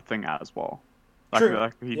thing as well. Like, True.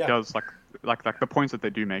 Like he does like the points that they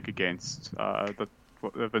do make against the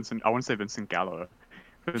Vincent. I want to say Vincent Gallo,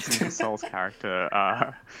 Vincent Cassel's character.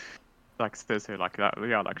 Like says here like that.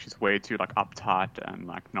 Yeah, like she's way too like uptight and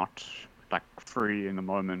like not like free in the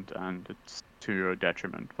moment, and it's to your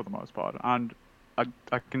detriment for the most part. And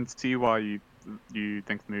I can see why you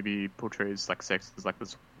think the movie portrays like sex as like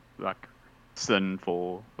this like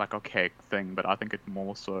sinful like archaic thing, but I think it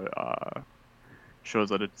more so shows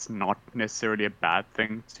that it's not necessarily a bad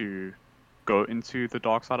thing to go into the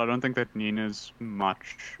dark side. I don't think that Nina's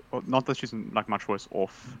much, or not that she's like much worse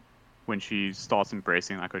off when she starts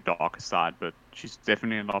embracing like her darker side, but she's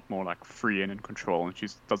definitely a lot more like free and in control, and she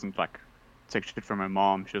doesn't like take shit from her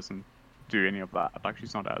mom. She doesn't do any of that. Like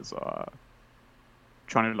she's not as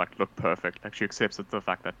trying to like look perfect. Like she accepts the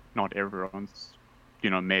fact that not everyone's, you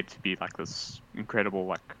know, made to be like this incredible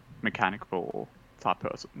like mechanical type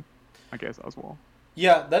person, I guess, as well.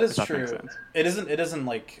 Yeah, that is If that true. makes sense. It isn't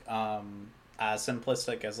like as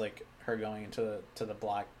simplistic as like her going into the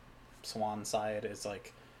Black Swan side is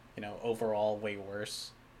like, you know, overall way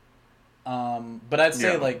worse. But I'd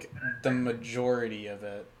say like the majority of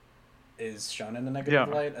it is shown in the negative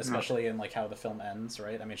light, especially in like how the film ends,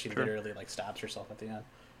 right? I mean, she literally like stabs herself at the end.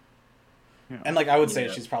 Yeah. And like I would say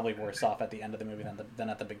she's probably worse off at the end of the movie than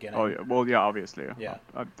at the beginning. Oh yeah, well yeah, obviously. Yeah.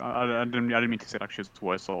 I didn't mean to say like she was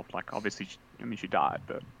worse off. Like obviously, she died,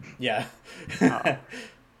 but yeah.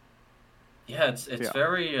 Yeah,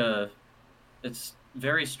 it's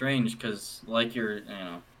very strange because like you're, you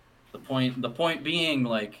know, the point being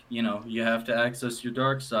like, you know, you have to access your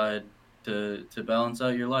dark side to balance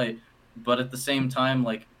out your light, but at the same time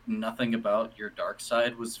like nothing about your dark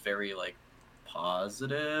side was very like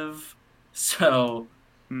positive. So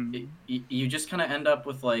you just kind of end up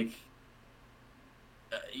with like,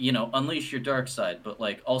 you know, unleash your dark side, but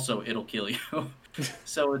like also it'll kill you.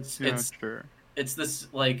 So it's this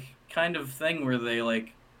like kind of thing where they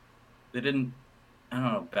didn't, I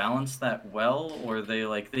don't know, balance that well, or they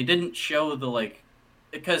didn't show the like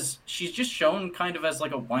because she's just shown kind of as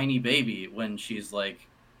like a whiny baby when she's like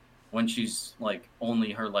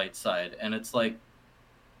only her light side, and it's like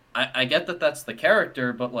I get that that's the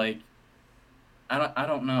character, but like I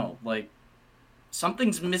don't know, like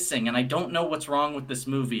something's missing, and I don't know what's wrong with this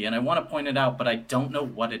movie, and I want to point it out, but I don't know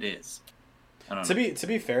what it is. I don't know. To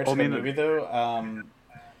be fair to the movie though,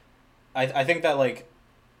 I think that like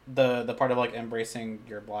the part of like embracing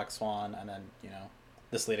your Black Swan and then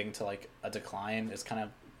this leading to like a decline is kind of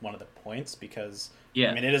one of the points, because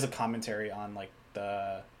I mean it is a commentary on like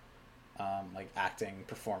the like acting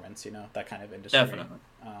performance, that kind of industry. Definitely.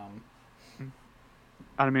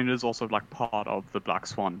 I mean, it is also like part of the Black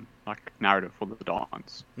Swan like narrative for the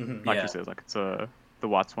dance. Like she says, like it's the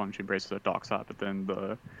White Swan, she embraces her dark side, but then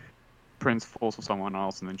the prince falls for someone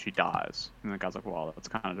else and then she dies. And the guy's like, "Well, that's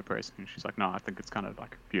kind of depressing." And she's like, "No, I think it's kind of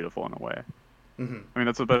like beautiful in a way." I mean,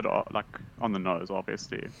 that's a bit like on the nose,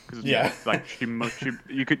 obviously, because like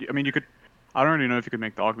you could. I don't really know if you could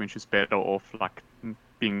make the argument she's better off like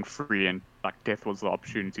being free, and like death was the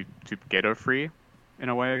opportunity to get her free, in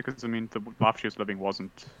a way. Because I mean, the life she was living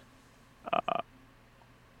wasn't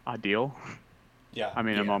ideal. Yeah. I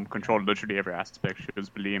mean, her mom controlled literally every aspect. She was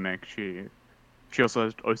bulimic. She also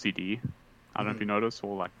has OCD. I don't know if you noticed,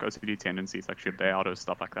 or like OCD tendencies, like she'd lay out her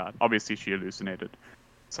stuff like that. Obviously, she hallucinated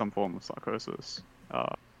some form of psychosis.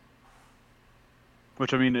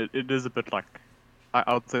 Which, I mean, it is a bit like,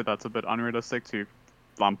 I would say that's a bit unrealistic to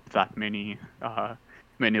lump that many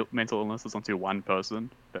mental illnesses onto one person,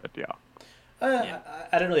 but yeah. I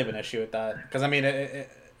didn't really have an issue with that, because I mean, it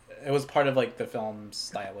was part of like the film's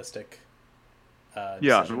stylistic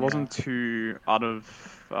decision, it wasn't too out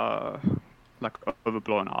of like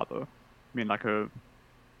overblown either. I mean, like her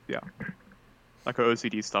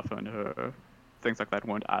OCD stuff and her things like that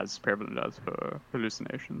weren't as prevalent as her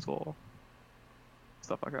hallucinations or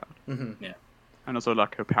stuff like that. Yeah. And also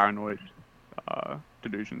like her paranoid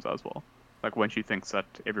delusions as well. Like when she thinks that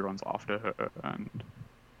everyone's after her and,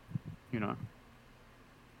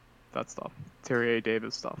 that stuff. Terry A.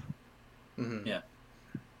 Davis stuff. Yeah.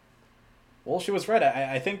 Well, she was right.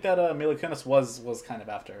 I think that Mila Kunis was kind of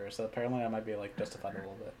after her, so apparently I might be like justified a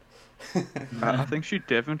little bit. I think she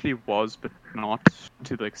definitely was, but not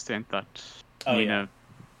to the extent that Nina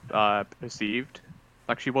perceived.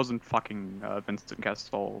 Like she wasn't fucking Vincent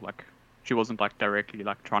Cassel. Like she wasn't like directly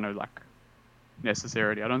like trying to like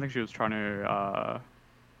necessarily. I don't think she was trying to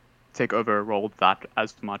take over a role that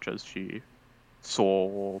as much as she saw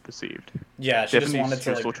or perceived. Yeah, she definitely just wanted to. She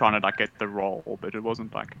was like... still trying to like get the role, but it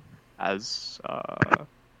wasn't like as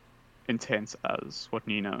intense as what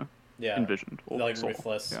Nina envisioned. Or like saw.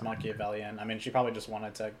 ruthless, Machiavellian. I mean, she probably just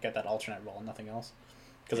wanted to get that alternate role and nothing else,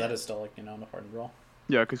 because that is still like an important role.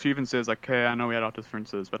 Yeah, because she even says like, "Hey, I know we had our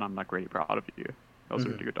differences, but I'm like really proud of you. That was a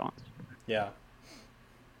really good dance." Yeah.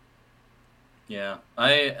 Yeah,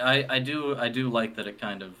 I do like that it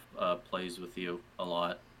kind of plays with you a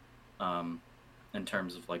lot, in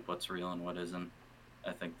terms of like what's real and what isn't.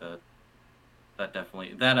 I think that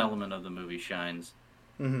definitely that element of the movie shines.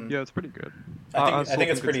 Yeah, it's pretty good. I think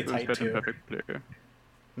it's pretty tight too. Perfect Blue.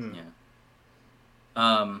 Yeah.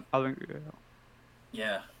 I think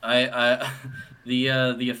yeah, I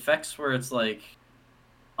the effects where it's like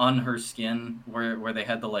on her skin where they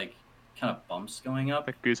had the like kind of bumps going up,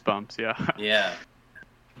 like goosebumps. Yeah,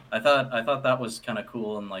 I thought that was kind of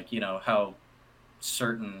cool, and like how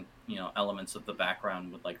certain elements of the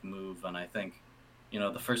background would like move, and I think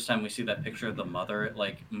the first time we see that picture of the mother, it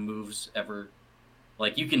like moves ever,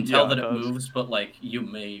 like you can tell that it moves, but like you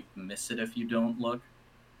may miss it if you don't look,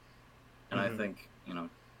 and I think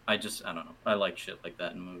I don't know, I like shit like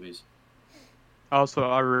that in movies. Also,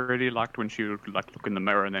 I really liked when she would like look in the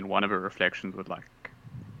mirror and then one of her reflections would like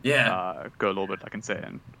go a little bit like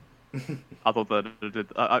insane. I thought that it did,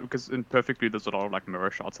 because in Perfect Blue there's a lot of like mirror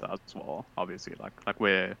shots as well, obviously, like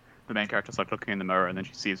where the main character's like looking in the mirror and then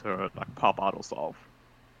she sees her like pop out herself.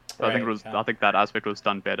 So I think that aspect was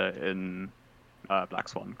done better in Black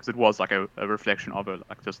Swan, because it was like a reflection of her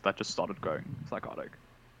like just started going psychotic,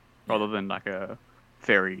 rather than like a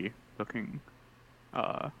fairy looking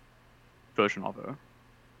version of her.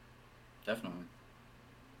 Definitely.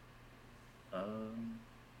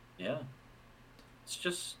 Yeah. It's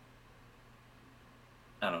just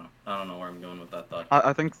I don't know where I'm going with that thought.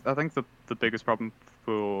 I think the biggest problem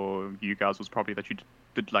for you guys was probably that you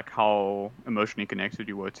did like how emotionally connected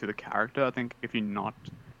you were to the character. I think if you're not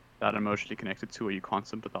that emotionally connected to her, you can't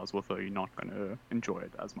sympathize with her, you're not going to enjoy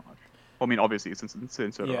it as much. Well, I mean, obviously, since it's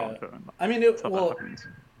centered around her. And, like, I mean,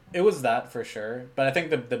 it was that for sure. But I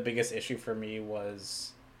think the biggest issue for me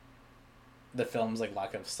was the film's like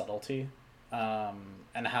lack of subtlety,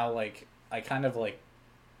 and how like I kind of like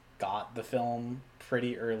got the film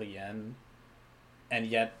pretty early in, and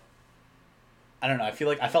yet I don't know. I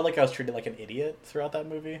felt like I was treated like an idiot throughout that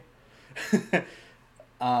movie.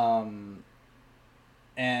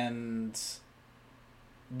 And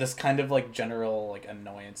this kind of like general like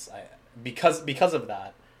annoyance, because of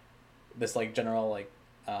that, this like general like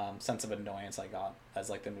sense of annoyance I got as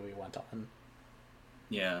like the movie went on.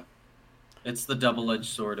 Yeah, it's the double-edged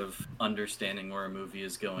sword of understanding where a movie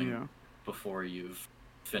is going before you've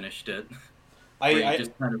finished it.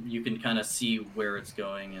 You can kind of see where it's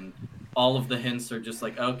going, and all of the hints are just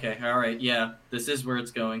like, okay, all right, yeah, this is where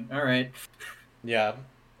it's going. All right. Yeah.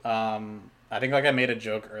 I think like I made a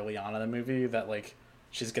joke early on in the movie that like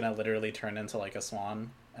she's gonna literally turn into like a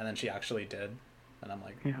swan, and then she actually did, and I'm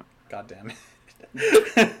like, God damn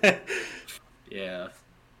it. Yeah.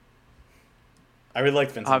 I really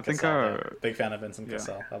like Vincent Cassel. Big fan of Vincent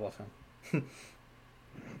Cassel. I love him.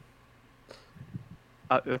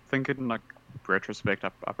 I think in like retrospect,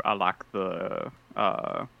 I like the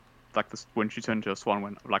like this when she turned into a swan,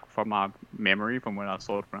 when like from my memory from when I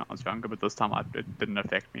saw it when I was younger, but this time it didn't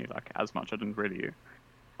affect me like as much.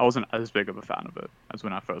 I wasn't as big of a fan of it as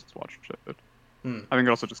when I first watched it. I think it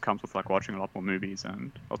also just comes with like watching a lot more movies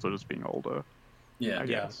and also just being older. Yeah, I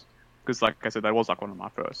guess. Because like I said, that was like one of my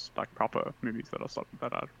first like proper movies that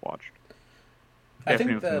I'd watched.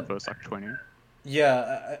 Definitely within the first like 20.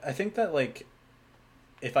 Yeah, I think that like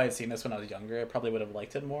if I had seen this when I was younger, I probably would have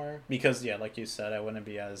liked it more because like you said, I wouldn't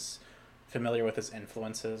be as familiar with his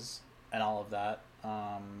influences and all of that.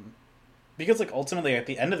 Because like ultimately at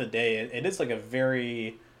the end of the day, it is like a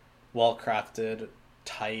very well crafted,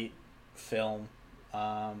 tight film.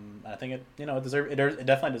 I think it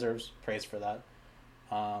definitely deserves praise for that.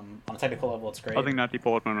 On a technical level, it's great. I think Natalie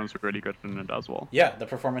Portman was really good in it as well. Yeah, the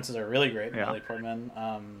performances are really great. Natalie Portman.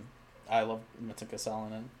 I love Vincent Cassel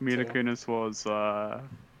in it. Mila Kunis was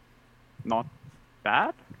not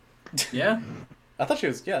bad. Yeah. I thought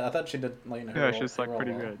she did like she's like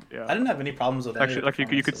pretty good. Yeah. I didn't have any problems with actually like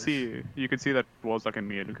you could see that was like a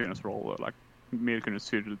Mila Kunis role. Like Mila Kunis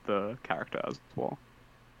suited the character as well.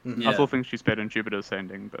 Mm-hmm. I still think she's better in Jupiter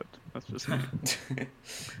Ascending, but that's just me.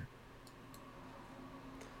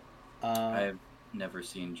 I've never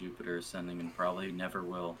seen Jupiter Ascending and probably never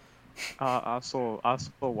will. I saw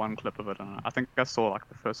one clip of it, and I think I saw like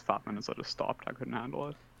the first 5 minutes. I just stopped. I couldn't handle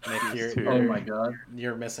it. Oh my god,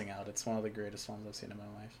 you're missing out. It's one of the greatest films I've seen in my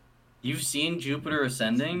life. You've seen Jupiter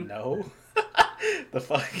Ascending? No. The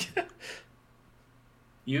fuck.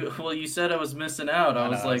 You said I was missing out. I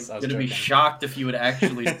was gonna joking. be shocked if you had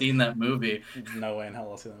actually seen that movie. No way in hell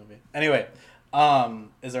I'll see that movie. Anyway,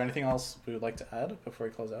 is there anything else we would like to add before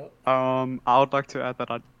we close out? I would like to add that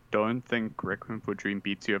I don't think Requiem for a Dream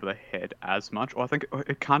beats you over the head as much. Or I think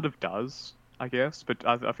it kind of does, I guess. But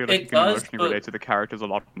I feel like you can emotionally relate to the characters a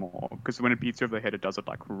lot more. Because when it beats you over the head, it does it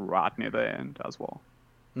like right near the end as well.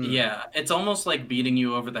 Yeah, it's almost like beating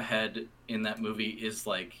you over the head in that movie is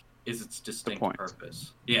its distinct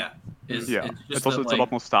purpose. Yeah. It's also it's a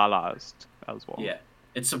lot more stylized as well. Yeah.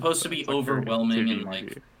 It's supposed to be overwhelming and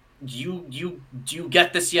like, do you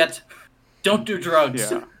get this yet? Don't do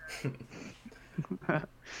drugs. Yeah.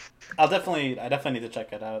 I definitely need to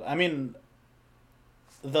check it out. I mean,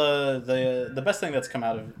 the best thing that's come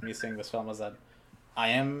out of me seeing this film is that I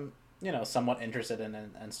am, somewhat interested in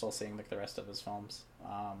and still seeing like the rest of his films.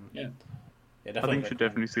 Yeah, I think you should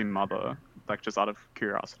definitely see Mother, like just out of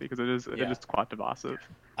curiosity, because it is quite divisive.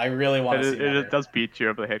 I really want to see Mother. It does beat you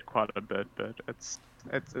over the head quite a bit, but it's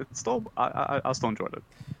still I still enjoyed it.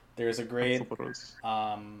 There's a great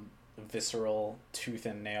visceral tooth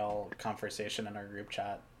and nail conversation in our group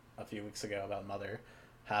chat a few weeks ago about Mother.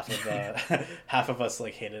 Half of us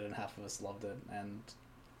like hated it and half of us loved it, and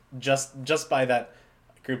just by that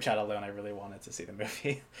group chat alone, I really wanted to see the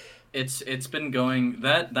movie. It's been going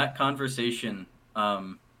that conversation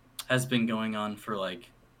has been going on for like,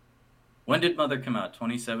 when did Mother come out?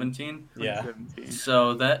 2017? Yeah. 2017.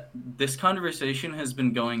 So this conversation has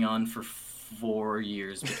been going on for 4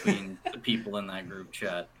 years between the people in that group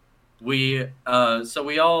chat. We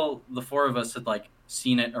all, the four of us, had like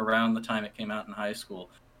seen it around the time it came out in high school,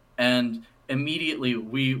 and immediately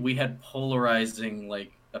we had polarizing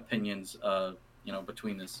like opinions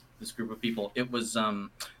between this group of people. It was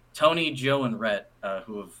Tony, Joe, and Rhett,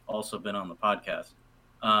 who have also been on the podcast.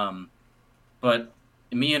 But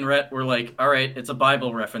me and Rhett were like, all right, it's a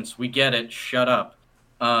Bible reference, we get it, shut up.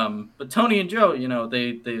 But Tony and Joe,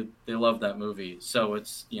 they love that movie. So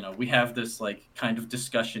it's, we have this like kind of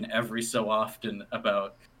discussion every so often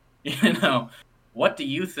about, what do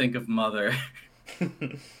you think of Mother?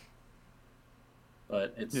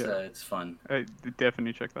 But it's fun.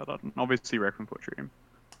 Definitely check that out. And obviously Requiem for a Dream.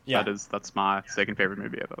 Yeah. That's my second favorite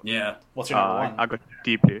movie ever. Yeah. What's your number one? I got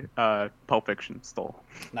deeply Pulp Fiction still.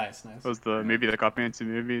 Nice. It was the movie that got me into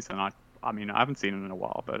movies, and I mean I haven't seen it in a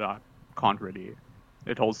while, but I can't really.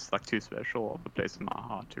 It holds like too special of a place in my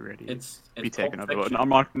heart to really It's be taken Pulp over. Fiction.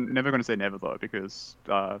 And I'm never going to say never though, because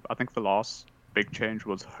I think the last big change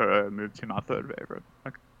was Her moved to my third favorite,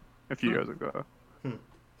 like a few years ago. Hmm.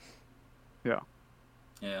 Yeah.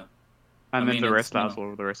 Yeah. And then mean, the rest you know. as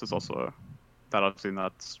well. The rest is also that I've seen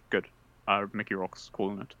that's good. Mickey Rourke's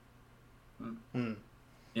cool in it. Hmm.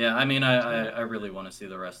 Yeah, I mean, I really want to see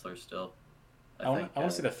The Wrestler still. I want to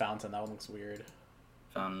see The Fountain. That one looks weird.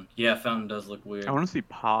 Fountain. Yeah, Fountain does look weird. I want to see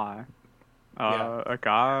Pie. A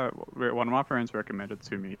guy, one of my friends recommended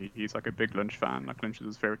to me. He's like a big Lynch fan. Like Lynch is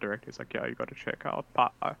his favorite director. He's like, yeah, you got to check out Pie.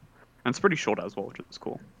 And it's pretty short as well, which is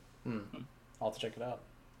cool. I'll have to check it out.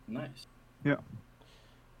 Nice. Yeah.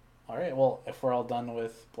 All right. Well, if we're all done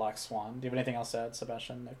with Black Swan, do you have anything else to add,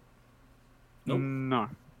 Sebastian? Nick? Nope. No.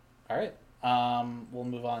 All right. We'll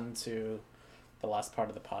move on to the last part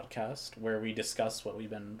of the podcast where we discuss what we've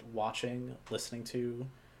been watching, listening to,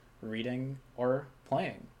 reading, or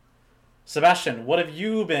playing. Sebastian, what have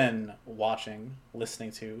you been watching,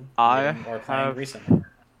 listening to, reading, or playing recently?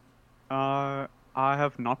 I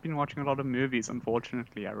have not been watching a lot of movies,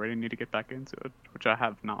 unfortunately. I really need to get back into it, which I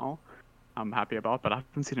have now. I'm happy about, but I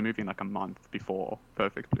haven't seen a movie in like a month before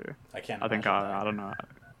perfectly. I can't. I think I don't know.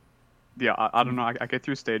 Yeah, I don't know. I get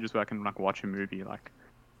through stages where I can like watch a movie, like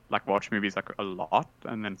watch movies like a lot,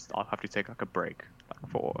 and then I'll have to take like a break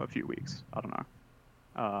like for a few weeks. I don't know.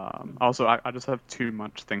 Also, I just have too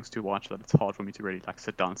much things to watch that it's hard for me to really like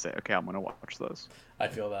sit down and say, okay, I'm gonna watch this. I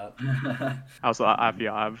feel that. Also, I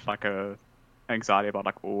have like a anxiety about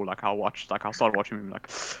like, oh, like I'll start watching a movie, like,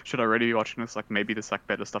 should I really be watching this? Like maybe there's like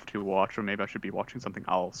better stuff to watch, or maybe I should be watching something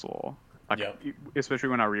else, or like especially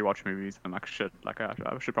when I rewatch movies, I'm like, shit, like I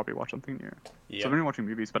should probably watch something new. So I've been watching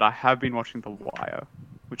movies, but I have been watching The Wire,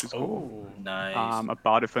 which is cool. Nice. I'm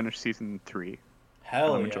about to finish season 3.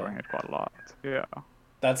 Hell I'm enjoying it quite a lot. Yeah.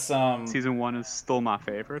 That's Season 1 is still my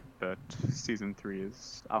favorite, but season 3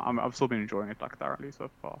 is I've still been enjoying it like thoroughly so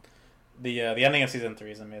far. The ending of season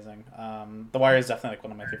 3 is amazing. The Wire is definitely like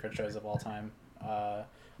one of my favorite shows of all time.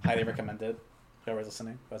 Highly recommend it. Whoever's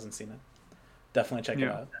listening who hasn't seen it, definitely check it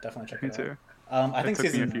out. Definitely check it out. Me too. I think it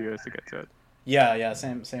took season. me a few years to get to it. Yeah,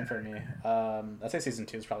 same for me. I'd say season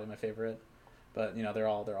 2 is probably my favorite, but you know they're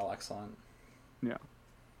all excellent. Yeah.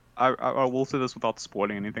 I will say this without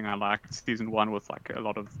spoiling anything. I liked season 1 with like a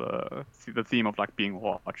lot of the theme of like being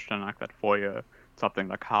watched and like that foyer something,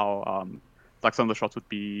 like how like some of the shots would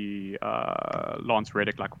be Lance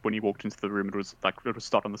Reddick, like when he walked into the room, it was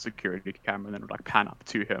start on the security camera and then it would like pan up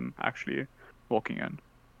to him actually walking in.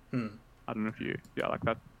 I don't know if you like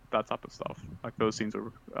that type of stuff. Like those scenes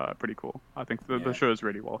are pretty cool. I think the show is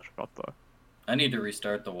really well shot though. I need to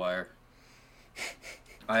restart The Wire.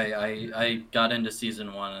 I got into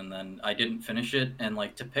season 1 and then I didn't finish it, and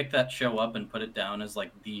like to pick that show up and put it down is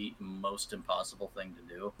like the most impossible thing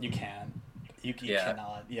to do. You can. You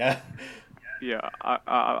cannot. Yeah. Yeah,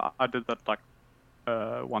 I did that like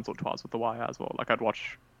once or twice with The Wire as well. Like I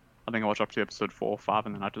think I watched up to episode 4 or 5,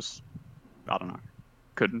 and then I don't know,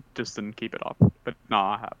 didn't keep it up. But no,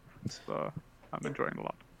 I have. So I'm enjoying it a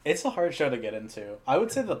lot. It's a hard show to get into. I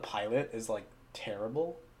would say the pilot is like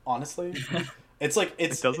terrible, honestly. It's like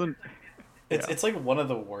it doesn't. It's like one of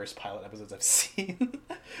the worst pilot episodes I've seen.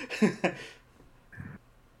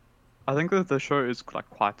 I think that the show is like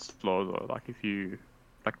quite slow though. Like if you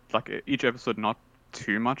like each episode, not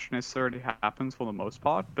too much necessarily happens for the most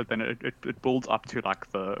part, but then it builds up to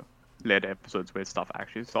like the later episodes where stuff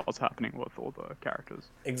actually starts happening with all the characters.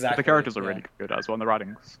 Exactly. But the characters are really good as well, and the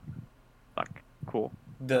writing's like cool.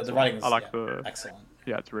 The writing is excellent.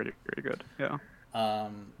 Yeah, it's really really good. Yeah.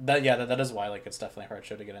 That is why like it's definitely a hard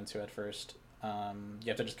show to get into at first. You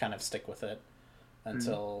have to just kind of stick with it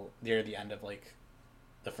until near the end of like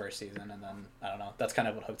the first season, and then I don't know. That's kind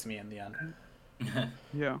of what hooked me in the end.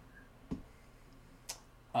 Yeah.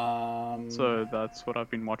 So that's what I've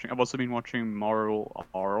been watching. I've also been watching Moral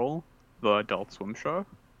Oral, the Adult Swim show.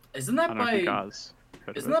 Isn't that by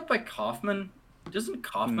Kaufman? Doesn't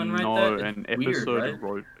Kaufman write that? No, an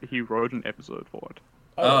episode he wrote an episode for it.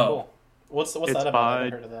 Oh, cool. What's that about? I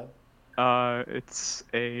haven't heard of that.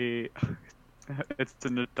 It's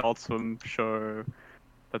an Adult Swim show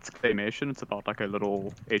that's claymation. It's about like a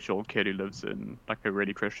little 8-year-old kid who lives in like a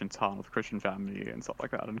really Christian town with a Christian family and stuff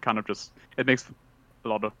like that, and kind of just it makes a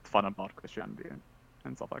lot of fun about Christianity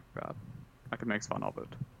and stuff like that. Like it makes fun of it.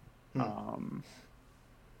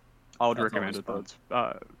 I would recommend it though.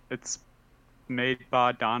 It's made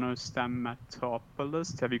by Dino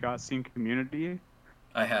Stamatopoulos. Have you guys seen Community?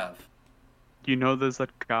 I have. You know, there's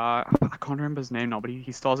that guy. I can't remember his name now, but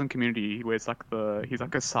he stars in Community. Where it's like he's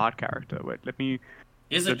like a side character. Wait, He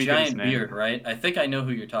has a let me get his giant name. beard, right? I think I know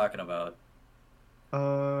who you're talking about.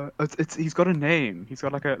 It's he's got a name. He's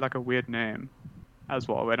got like a weird name, as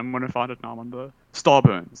well. Wait, I'm gonna find it now. I'm on the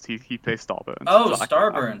Starburns. He plays Starburns. Oh, So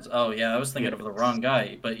Starburns. Oh, yeah, I was thinking yeah, of the wrong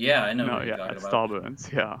guy. But yeah, I know no, who you're yeah, talking it's about.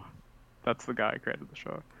 Starburns. Yeah, that's the guy who created the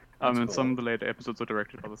show. That's And cool. some of the later episodes are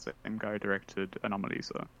directed by the same guy who directed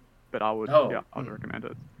Anomalisa. But I would recommend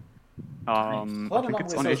it. I I thought think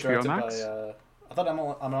it's on Anomalisa was HBO directed Max. by. I thought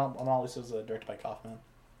Anomalisa was directed by Kaufman.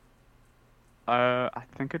 I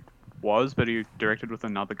think it was, but he directed with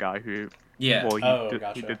another guy who. Yeah. Well, he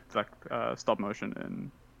Gotcha. did like stop motion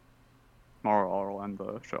in Moral Oral and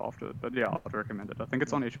the show after it. But yeah, I'd recommend it. I think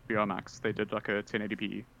it's on HBO Max. They did like a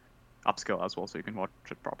 1080p upscale as well, so you can watch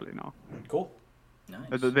it properly now. Cool.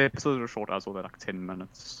 Nice. The episodes are short as well. They're like 10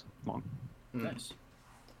 minutes long. Nice.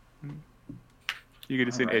 You get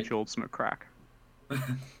to see an Alright. 8-year-old smoke crack.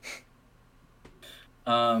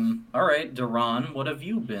 All right, Duran, what have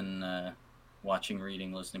you been watching,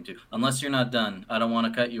 reading, listening to? Unless you're not done, I don't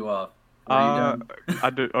want to cut you off. Are you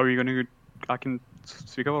done? Are you gonna? I can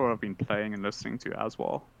speak about what I've been playing and listening to as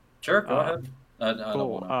well. Sure, go ahead. I don't Cool.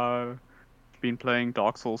 want to. Been playing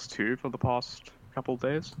Dark Souls 2 for the past couple of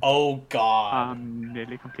days. Oh God.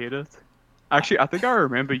 Nearly completed. Actually, I think I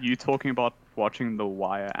remember you talking about watching The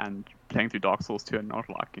Wire and playing through Dark Souls 2 and not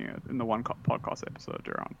liking it in the one podcast episode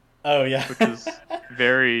you're on. Oh yeah. Which is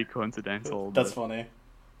very coincidental. That's funny.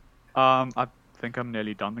 I think I'm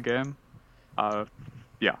nearly done the game.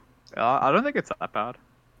 Yeah. I don't think it's that bad.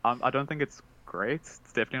 I don't think it's great. It's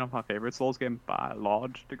definitely not my favorite Souls game by a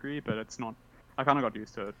large degree, but it's not. I kind of got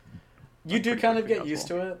used to it. You do kind of get used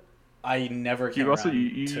to it. I never came You also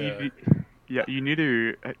around to. yeah, you need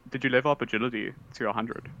to. Did you level up agility to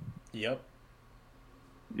 100? Yep.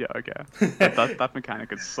 Yeah, okay. That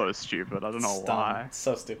mechanic is so stupid. I don't know why.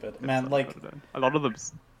 So stupid, It's man. so Like stupid. A lot of the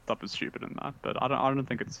stuff is stupid in that, but I don't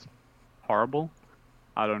think it's horrible.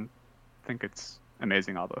 I don't think it's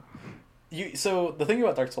amazing either. So the thing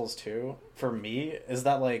about Dark Souls 2 for me is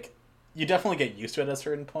that like you definitely get used to it at a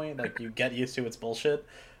certain point. Like you get used to its bullshit.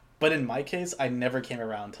 But in my case, I never came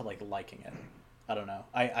around to like liking it. I don't know.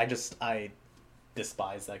 I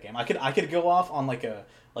despise that game. I could go off on like a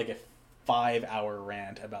 5-hour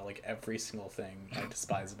rant about like every single thing I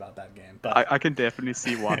despise about that game. But I can definitely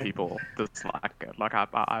see why people dislike it. Like I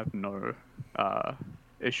have no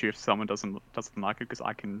issue if someone doesn't like it, because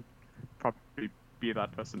I can probably be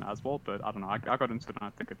that person as well. But I don't know. I got into it and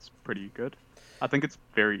I think it's pretty good. I think it's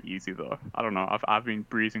very easy though. I don't know. I've been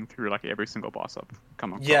breezing through like every single boss I've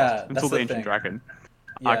come across. Yeah, until the the Ancient thing. Dragon.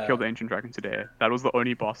 Yeah. I killed the Ancient Dragon today. That was the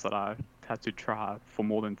only boss that I had to try for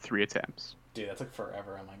more than 3 attempts. Dude, that took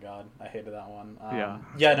forever. Oh my god, I hated that one. Yeah.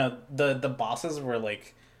 Yeah, no, the bosses were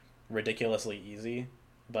like ridiculously easy,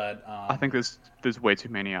 but I think there's way too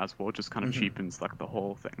many as well. It just kind of cheapens like the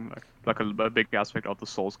whole thing. Like a big aspect of the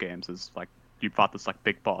Souls games is like you fight this like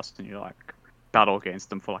big boss and you like battle against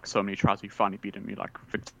them for like so many tries. You finally beat him. You like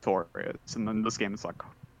victorious. And then this game is like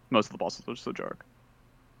most of the bosses are just a joke.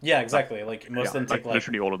 Yeah, exactly. Like most of them take like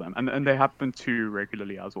literally all of them, and they happen too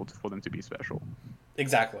regularly as well for them to be special.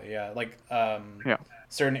 Exactly. Yeah. Like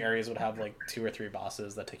certain areas would have like 2 or 3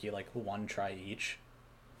 bosses that take you like 1 try each.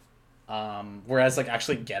 Whereas like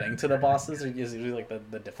actually getting to the bosses is usually like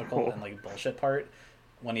the difficult and like bullshit part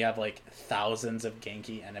when you have like thousands of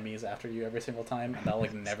ganky enemies after you every single time and they'll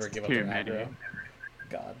like never give up their aggro.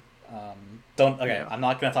 God. I'm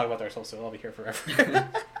not gonna talk about Dark Souls, so I'll be here forever.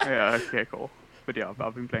 Yeah. Okay. Cool. But yeah,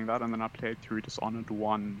 I've been playing that, and then I played through Dishonored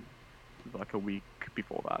 1 like a week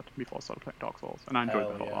before I started playing Dark Souls, and I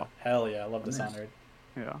enjoyed that a lot. Hell yeah, I love Dishonored.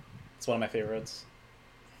 Yeah. It's one of my favorites.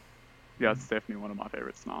 Yeah, it's definitely one of my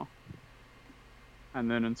favorites now. And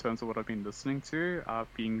then in terms of what I've been listening to,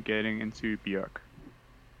 I've been getting into Björk.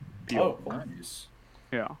 Oh, cool. Nice.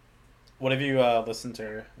 Yeah. What have you listened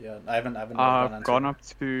to? Yeah, I haven't. I've gone up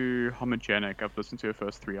to Homogenic. I've listened to her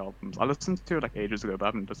first 3 albums. I listened to it like ages ago, but I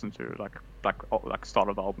haven't listened to like start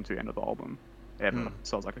of the album to end of the album ever.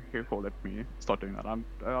 So I was like, okay, cool, let me start doing that. I'm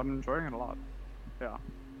enjoying it a lot. Yeah.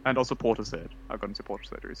 And also Portishead. I've gotten to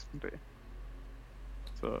Portishead recently.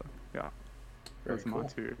 So yeah, those are my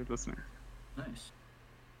 2 listening. Nice.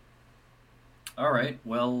 All right.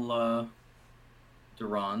 Well,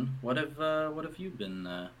 Duran, what have you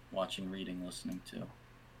been watching, reading, listening to?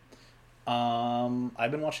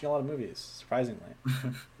 I've been watching a lot of movies, surprisingly.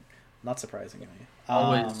 Not surprisingly.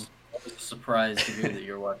 Always surprised to hear that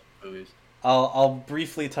you're watching movies. I'll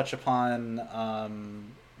briefly touch upon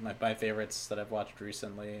my favorites that I've watched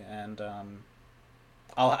recently, and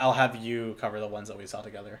I'll have you cover the ones that we saw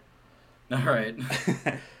together. All right.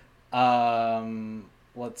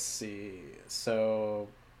 Let's see. So,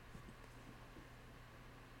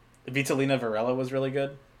 Vitalina Varela was really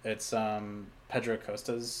good. It's Pedro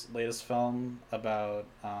Costa's latest film about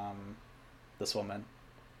this woman,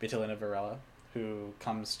 Vitalina Varela, who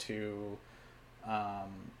comes to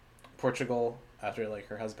Portugal after like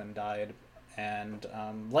her husband died, and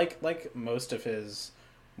like most of his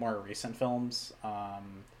more recent films,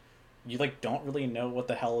 you like don't really know what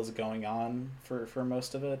the hell is going on for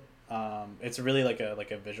most of it. It's really like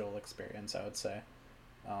a visual experience, I would say.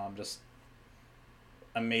 Just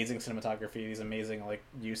amazing cinematography, these amazing like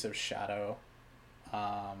use of shadow,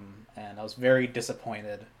 and I was very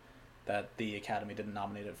disappointed that the Academy didn't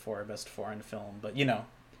nominate it for Best Foreign Film. But you know,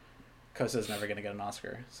 Costa's never going to get an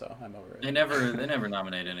Oscar, so I'm over it. They never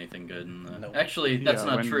nominate anything good. Nope. Actually, that's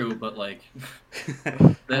not true, but like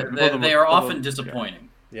they are often disappointing.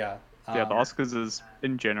 Yeah. Yeah, the Oscars is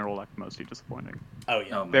in general like mostly disappointing. Oh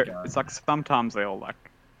yeah. Oh my God. It's like sometimes they'll like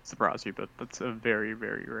surprise you, but that's a very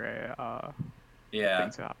very rare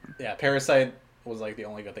thing to happen. Yeah, Parasite was like the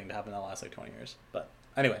only good thing to happen in the last like 20 years. But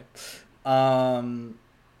anyway, I'll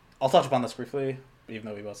touch upon this briefly, even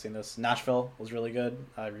though we've both seen this. Nashville was really good.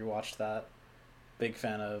 I rewatched that. Big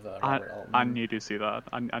fan of Robert Altman. I need to see that.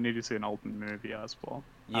 I need to see an Altman movie as well.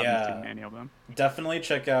 Yeah, I haven't seen any of them. Definitely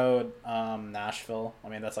check out Nashville. I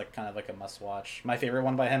mean, that's like kind of like a must-watch. My favorite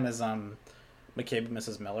one by him is McCabe and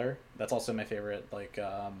Mrs. Miller. That's also my favorite like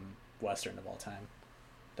Western of all time.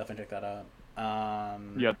 Definitely check that out.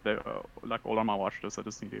 Yeah, they like all on my watch list. I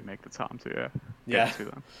just need to make the time to get to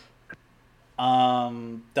them.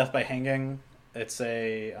 Death by Hanging. It's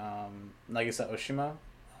a Nagisa Oshima,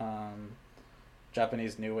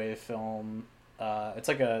 Japanese new wave film. It's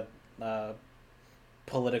like a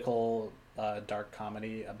political dark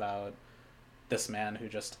comedy about this man who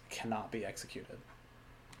just cannot be executed,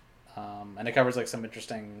 and it covers like some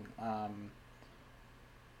interesting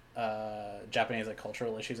Japanese like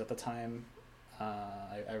cultural issues at the time.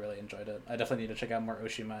 I really enjoyed it. I definitely need to check out more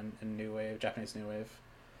Oshima and new wave, Japanese new wave.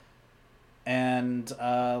 And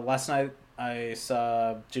last night I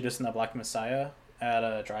saw Judas and the Black Messiah at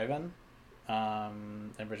a drive-in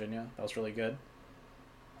in Virginia. That was really good.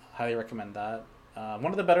 Highly recommend that. One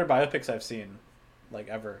of the better biopics I've seen, like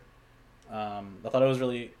ever. I thought it was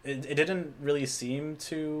really. It didn't really seem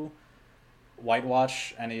to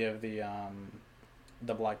whitewash any of the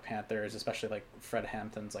Black Panthers, especially like Fred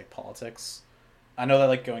Hampton's like politics. I know that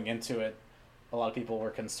like going into it, a lot of people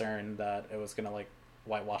were concerned that it was gonna like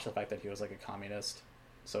whitewash the fact that he was like a communist,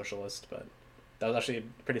 socialist, but that was actually a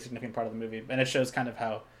pretty significant part of the movie, and it shows kind of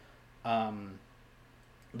how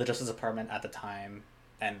the Justice Department at the time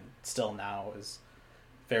and still now is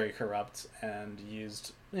very corrupt and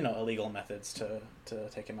used illegal methods to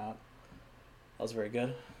take him out. That was very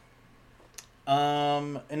good.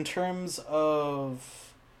 In terms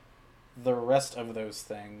of the rest of those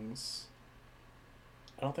things,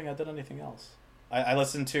 I don't think I did anything else. I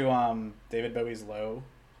listened to David Bowie's Low,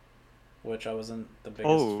 which I wasn't the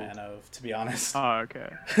biggest fan of, to be honest. Oh, okay.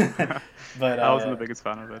 But I wasn't the biggest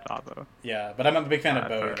fan of it either. Yeah, but I'm a big fan of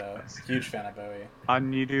Bowie, though. Huge fan of Bowie. I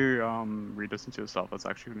need to re-listen to his stuff. That's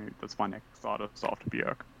my next artist after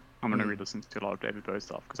Björk. I'm going to re-listen to a lot of David Bowie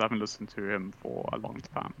stuff, because I haven't listened to him for a long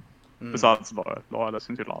time. Besides Low I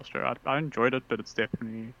listened to last year. I enjoyed it, but it's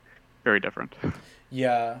definitely very different.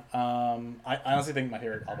 Yeah, I honestly think my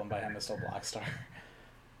favorite album by him is still Black Star.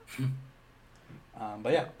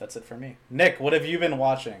 But yeah, that's it for me. Nick, what have you been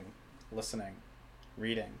watching, listening,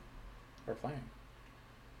 reading, or playing?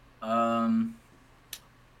 I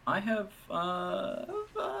have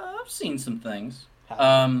I've seen some things.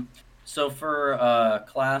 So for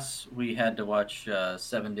class, we had to watch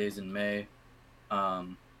 7 Days in May.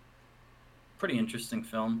 Pretty interesting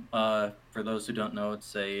film. For those who don't know,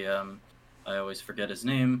 it's a I always forget his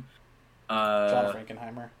name. John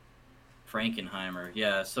Frankenheimer.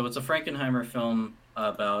 Yeah. So it's a Frankenheimer film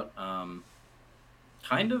about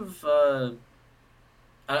kind of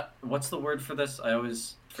what's the word for this? I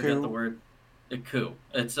always forget the word. A coup.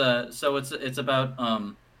 It's it's about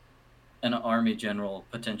an army general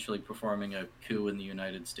potentially performing a coup in the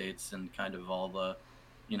United States and kind of all the,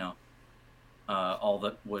 all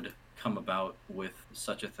that would come about with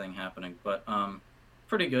such a thing happening. But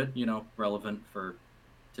pretty good, relevant for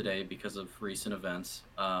today because of recent events.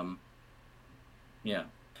 Yeah.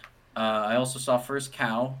 I also saw First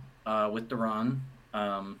Cow with Duran.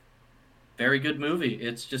 Very good movie.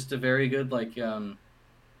 It's just a very good, like,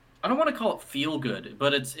 I don't want to call it feel good,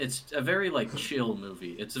 but it's a very, like, chill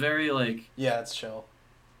movie. It's very, like... Yeah, it's chill.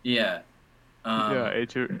 Yeah. Yeah,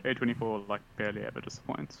 A24 like barely ever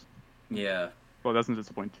disappoints. Yeah. Well, it doesn't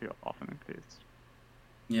disappoint too often at least.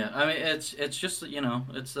 Yeah, I mean it's just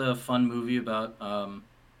it's a fun movie about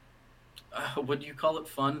would you call it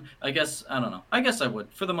fun? I guess I don't know. I guess I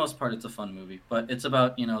would. For the most part, it's a fun movie, but it's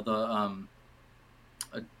about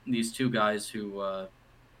these two guys who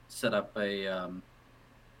set up a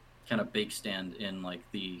kind of bake stand in like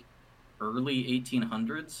the early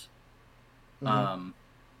 1800s. Mm-hmm.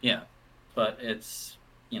 Yeah, but it's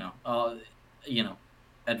you know,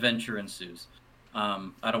 adventure ensues.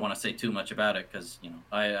 I don't want to say too much about it because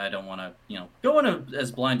I don't want to go in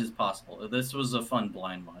as blind as possible. This was a fun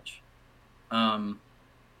blind watch.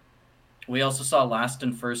 We also saw Last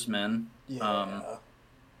and First Men. Yeah.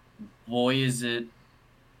 Boy, is it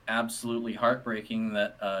absolutely heartbreaking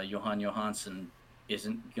that Johan Johansson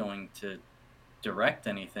isn't going to direct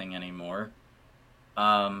anything anymore.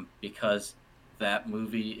 Because that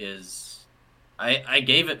movie is, I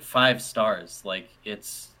gave it 5 stars. Like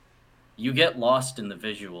you get lost in the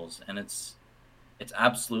visuals, and it's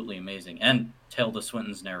absolutely amazing. And Tilda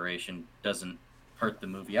Swinton's narration doesn't hurt the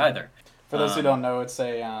movie either. For those who don't know,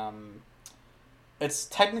 it's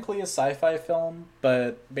technically a sci-fi film,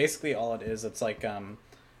 but basically all it is, it's like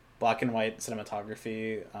black and white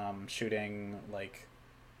cinematography, shooting like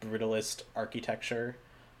brutalist architecture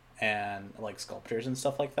and like sculptures and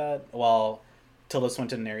stuff like that, while Tilda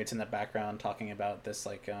Swinton narrates in the background talking about this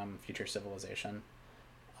like future civilization.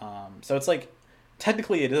 So it's like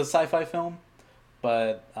technically it is a sci-fi film,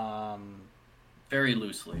 but very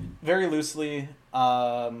loosely,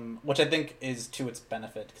 which I think is to its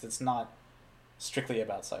benefit because it's not strictly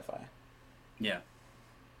about sci-fi. Yeah.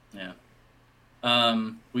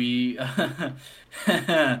 We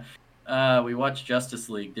we watched Justice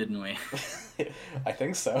League, didn't we? I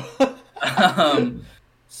think so.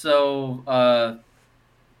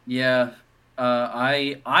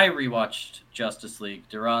 I rewatched Justice League.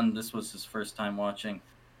 Duran, this was his first time watching.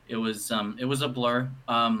 It was a blur.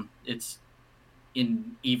 It's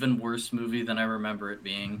an even worse movie than I remember it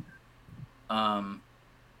being.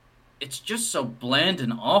 It's just so bland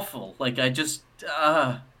and awful. Like I just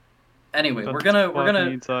anyway, we're gonna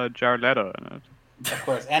needs Jared Leto in it. Of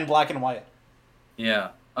course, and black and white. Yeah.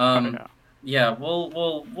 Yeah. Yeah,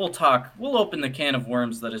 we'll talk. We'll open the can of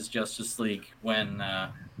worms that is Justice League when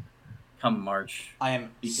come March. I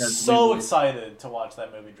am so excited to watch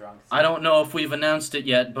that movie drunk. I don't know if we've announced it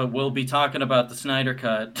yet, but we'll be talking about the Snyder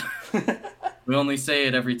Cut. We only say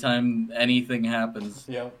it every time anything happens.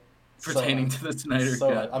 Yep. Pertaining to the Snyder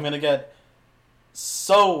Cut. I'm gonna get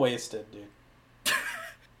so wasted, dude.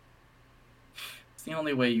 It's the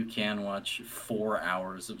only way you can watch 4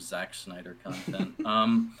 hours of Zack Snyder content.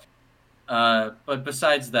 But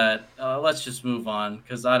besides that, let's just move on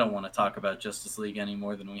because I don't want to talk about Justice League any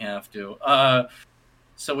more than we have to.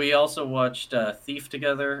 So we also watched Thief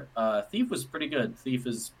together. Thief was pretty good. Thief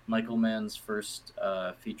is Michael Mann's first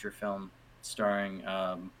feature film starring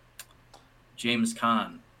James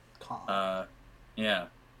Caan. Yeah,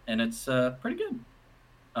 and it's pretty good.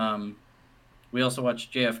 We also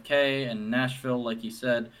watched JFK and Nashville, like you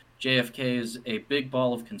said. JFK is a big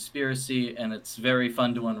ball of conspiracy, and it's very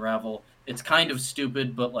fun to unravel. It's kind of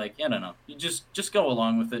stupid, but like, I don't know. You just go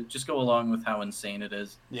along with it. Just go along with how insane it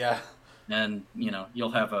is. Yeah. And,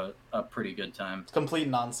 you'll have a pretty good time. It's complete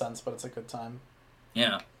nonsense, but it's a good time.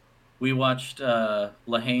 Yeah. We watched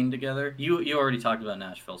Lahane together. You already talked about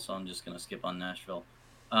Nashville, so I'm just going to skip on Nashville.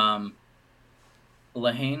 Lahane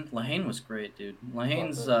was great, dude.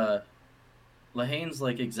 Lahane's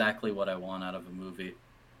like exactly what I want out of a movie.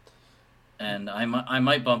 And I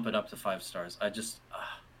might bump it up to 5 stars. I just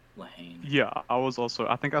Lahane. Yeah,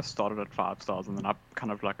 I think I started at 5 stars and then I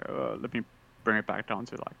kind of like let me bring it back down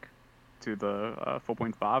to the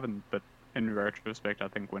 4.5, but in retrospect I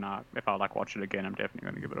think if I like watch it again I'm definitely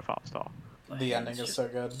going to give it a 5 star. The ending is so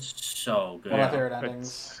good. So good. One of my favorite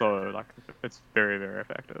endings. It's very, very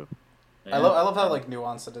effective. Yeah. I love how like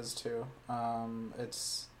nuanced it is too.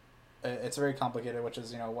 It's very complicated, which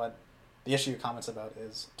is what the issue comments about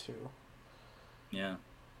is too. Yeah.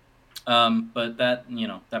 But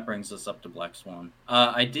that brings us up to Black Swan.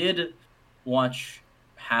 I did watch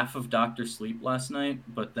half of Dr. Sleep last night,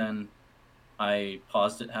 but then I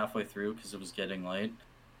paused it halfway through because it was getting late.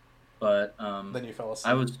 But then you fell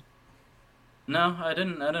asleep. No, I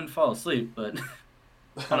didn't fall asleep, but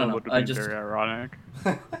I don't know. Would be very ironic.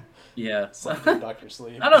 Yeah. Dr.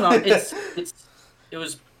 Sleep. I don't know. It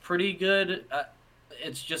was pretty good.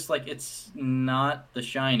 It's just like it's not The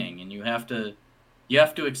Shining, and you have to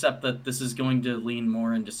accept that this is going to lean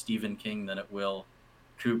more into Stephen King than it will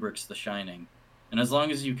Kubrick's The Shining. And as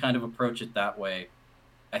long as you kind of approach it that way,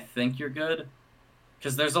 I think you're good.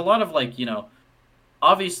 Because there's a lot of, like, you know,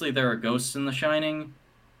 obviously there are ghosts in The Shining,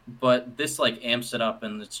 but this, like, amps it up,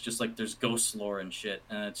 and it's just, like, there's ghost lore and shit.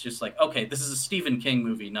 And it's just like, okay, this is a Stephen King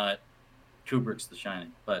movie, not Kubrick's The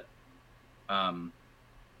Shining. But, yeah,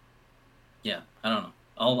 I don't know.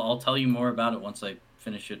 I'll tell you more about it once I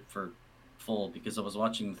finish it for full, because I was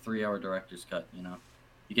watching the 3-hour director's cut, you know.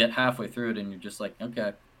 You get halfway through it, and you're just like,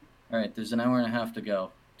 okay, all right, there's an hour and a half to go.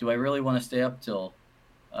 Do I really want to stay up till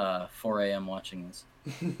 4 a.m. watching this?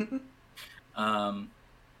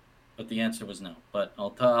 But the answer was no. But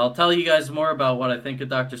I'll tell you guys more about what I think of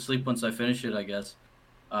Dr. Sleep once I finish it, I guess.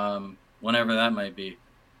 Whenever that might be.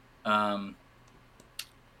 In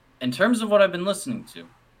terms of what I've been listening to,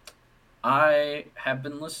 I have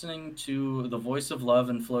been listening to The Voice of Love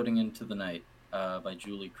and Floating into the Night by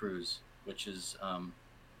Julie Cruz, which is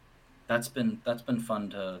that's been fun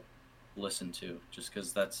to listen to, just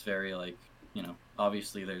because that's very, like, you know,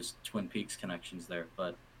 obviously there's Twin Peaks connections there,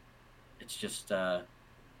 but it's just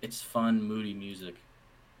it's fun, moody music.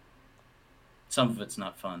 Some of it's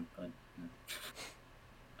not fun, but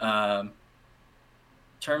in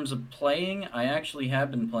terms of playing, I actually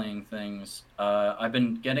have been playing things. I've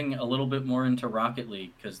been getting a little bit more into Rocket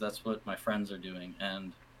League, because that's what my friends are doing,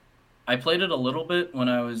 and I played it a little bit when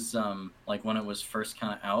I was like when it was first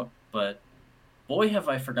kind of out, but boy have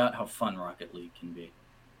I forgot how fun Rocket League can be.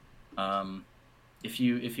 If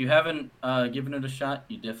you haven't given it a shot,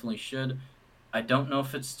 you definitely should. I don't know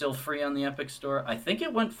if it's still free on the Epic Store. I think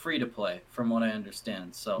it went free to play, from what I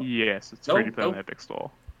understand. So Yes, it's free to play on the Epic Store.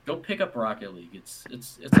 Go pick up Rocket League. It's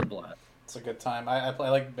a blast. It's a good time. I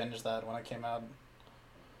like binged that when it came out.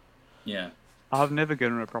 Yeah. I've never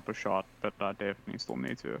given it a proper shot, but I definitely still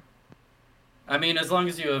need to. I mean, as long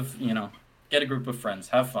as you have, you know, get a group of friends,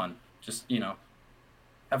 have fun. Just, you know,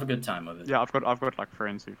 have a good time with it. Yeah, I've got like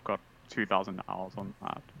friends who've got 2,000 hours on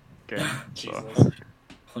that game. Jesus.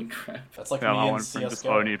 Holy crap. That's like Yeah, me my and one friend just CSGO.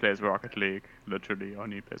 only plays Rocket League. Literally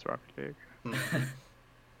only plays Rocket League.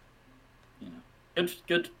 You know,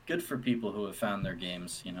 good for people who have found their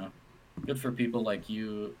games, you know. Good for people like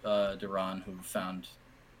you, Duran, who found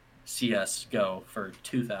CSGO for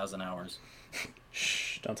 2,000 hours.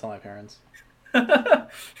 Shh, don't tell my parents.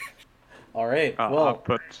 All right. I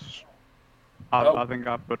think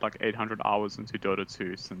I've put like 800 hours into Dota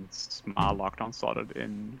 2 since my lockdown started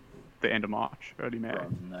in the end of March, early May. Oh,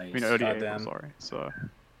 nice. I mean, early Goddamn. April, sorry. So,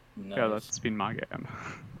 Nice. yeah, that's been my game.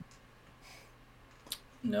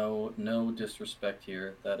 No disrespect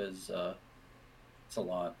here. That is, it's a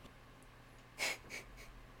lot.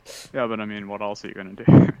 Yeah, but I mean, what else are you gonna do?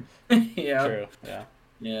 Yeah. True. Yeah.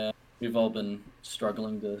 Yeah. We've all been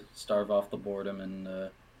struggling to starve off the boredom, and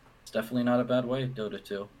it's definitely not a bad way, Dota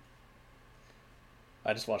 2.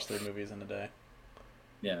 I just watched 3 movies in a day.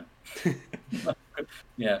 Yeah.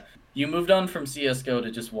 Yeah. You moved on from CSGO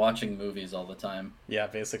to just watching movies all the time. Yeah,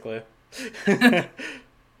 basically.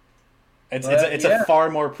 It's a far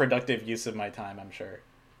more productive use of my time, I'm sure.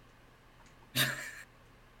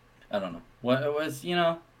 I don't know. What was, you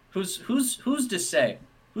know, who's to say?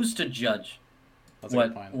 Who's to judge? That's a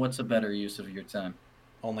good point. What's a better use of your time?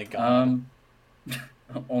 Only God.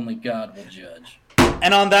 Only God will judge.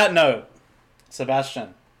 And on that note,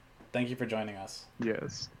 Sebastian, thank you for joining us. Yes.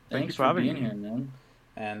 Thanks Thank you for having being me. here, man.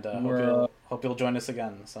 And We're, hope you'll join us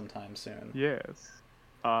again sometime soon. Yes.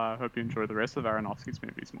 I hope you enjoy the rest of Aronofsky's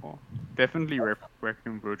movies more. Definitely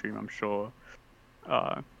Requiem for a Dream, I'm sure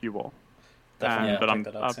you will. Definitely, But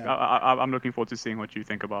check that out soon. I'm looking forward to seeing what you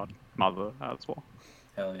think about Mother as well.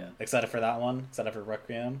 Hell yeah. Excited for that one. Excited for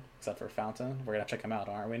Requiem. Excited for Fountain. We're gonna check them out,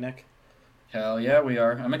 aren't we, Nick? Hell yeah, we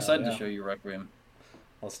are. I'm excited yeah. to show you Requiem.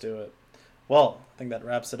 Let's do it. Well, I think that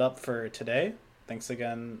wraps it up for today. Thanks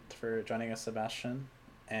again for joining us, Sebastian.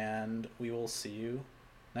 And we will see you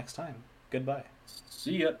next time. Goodbye.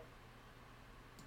 See ya.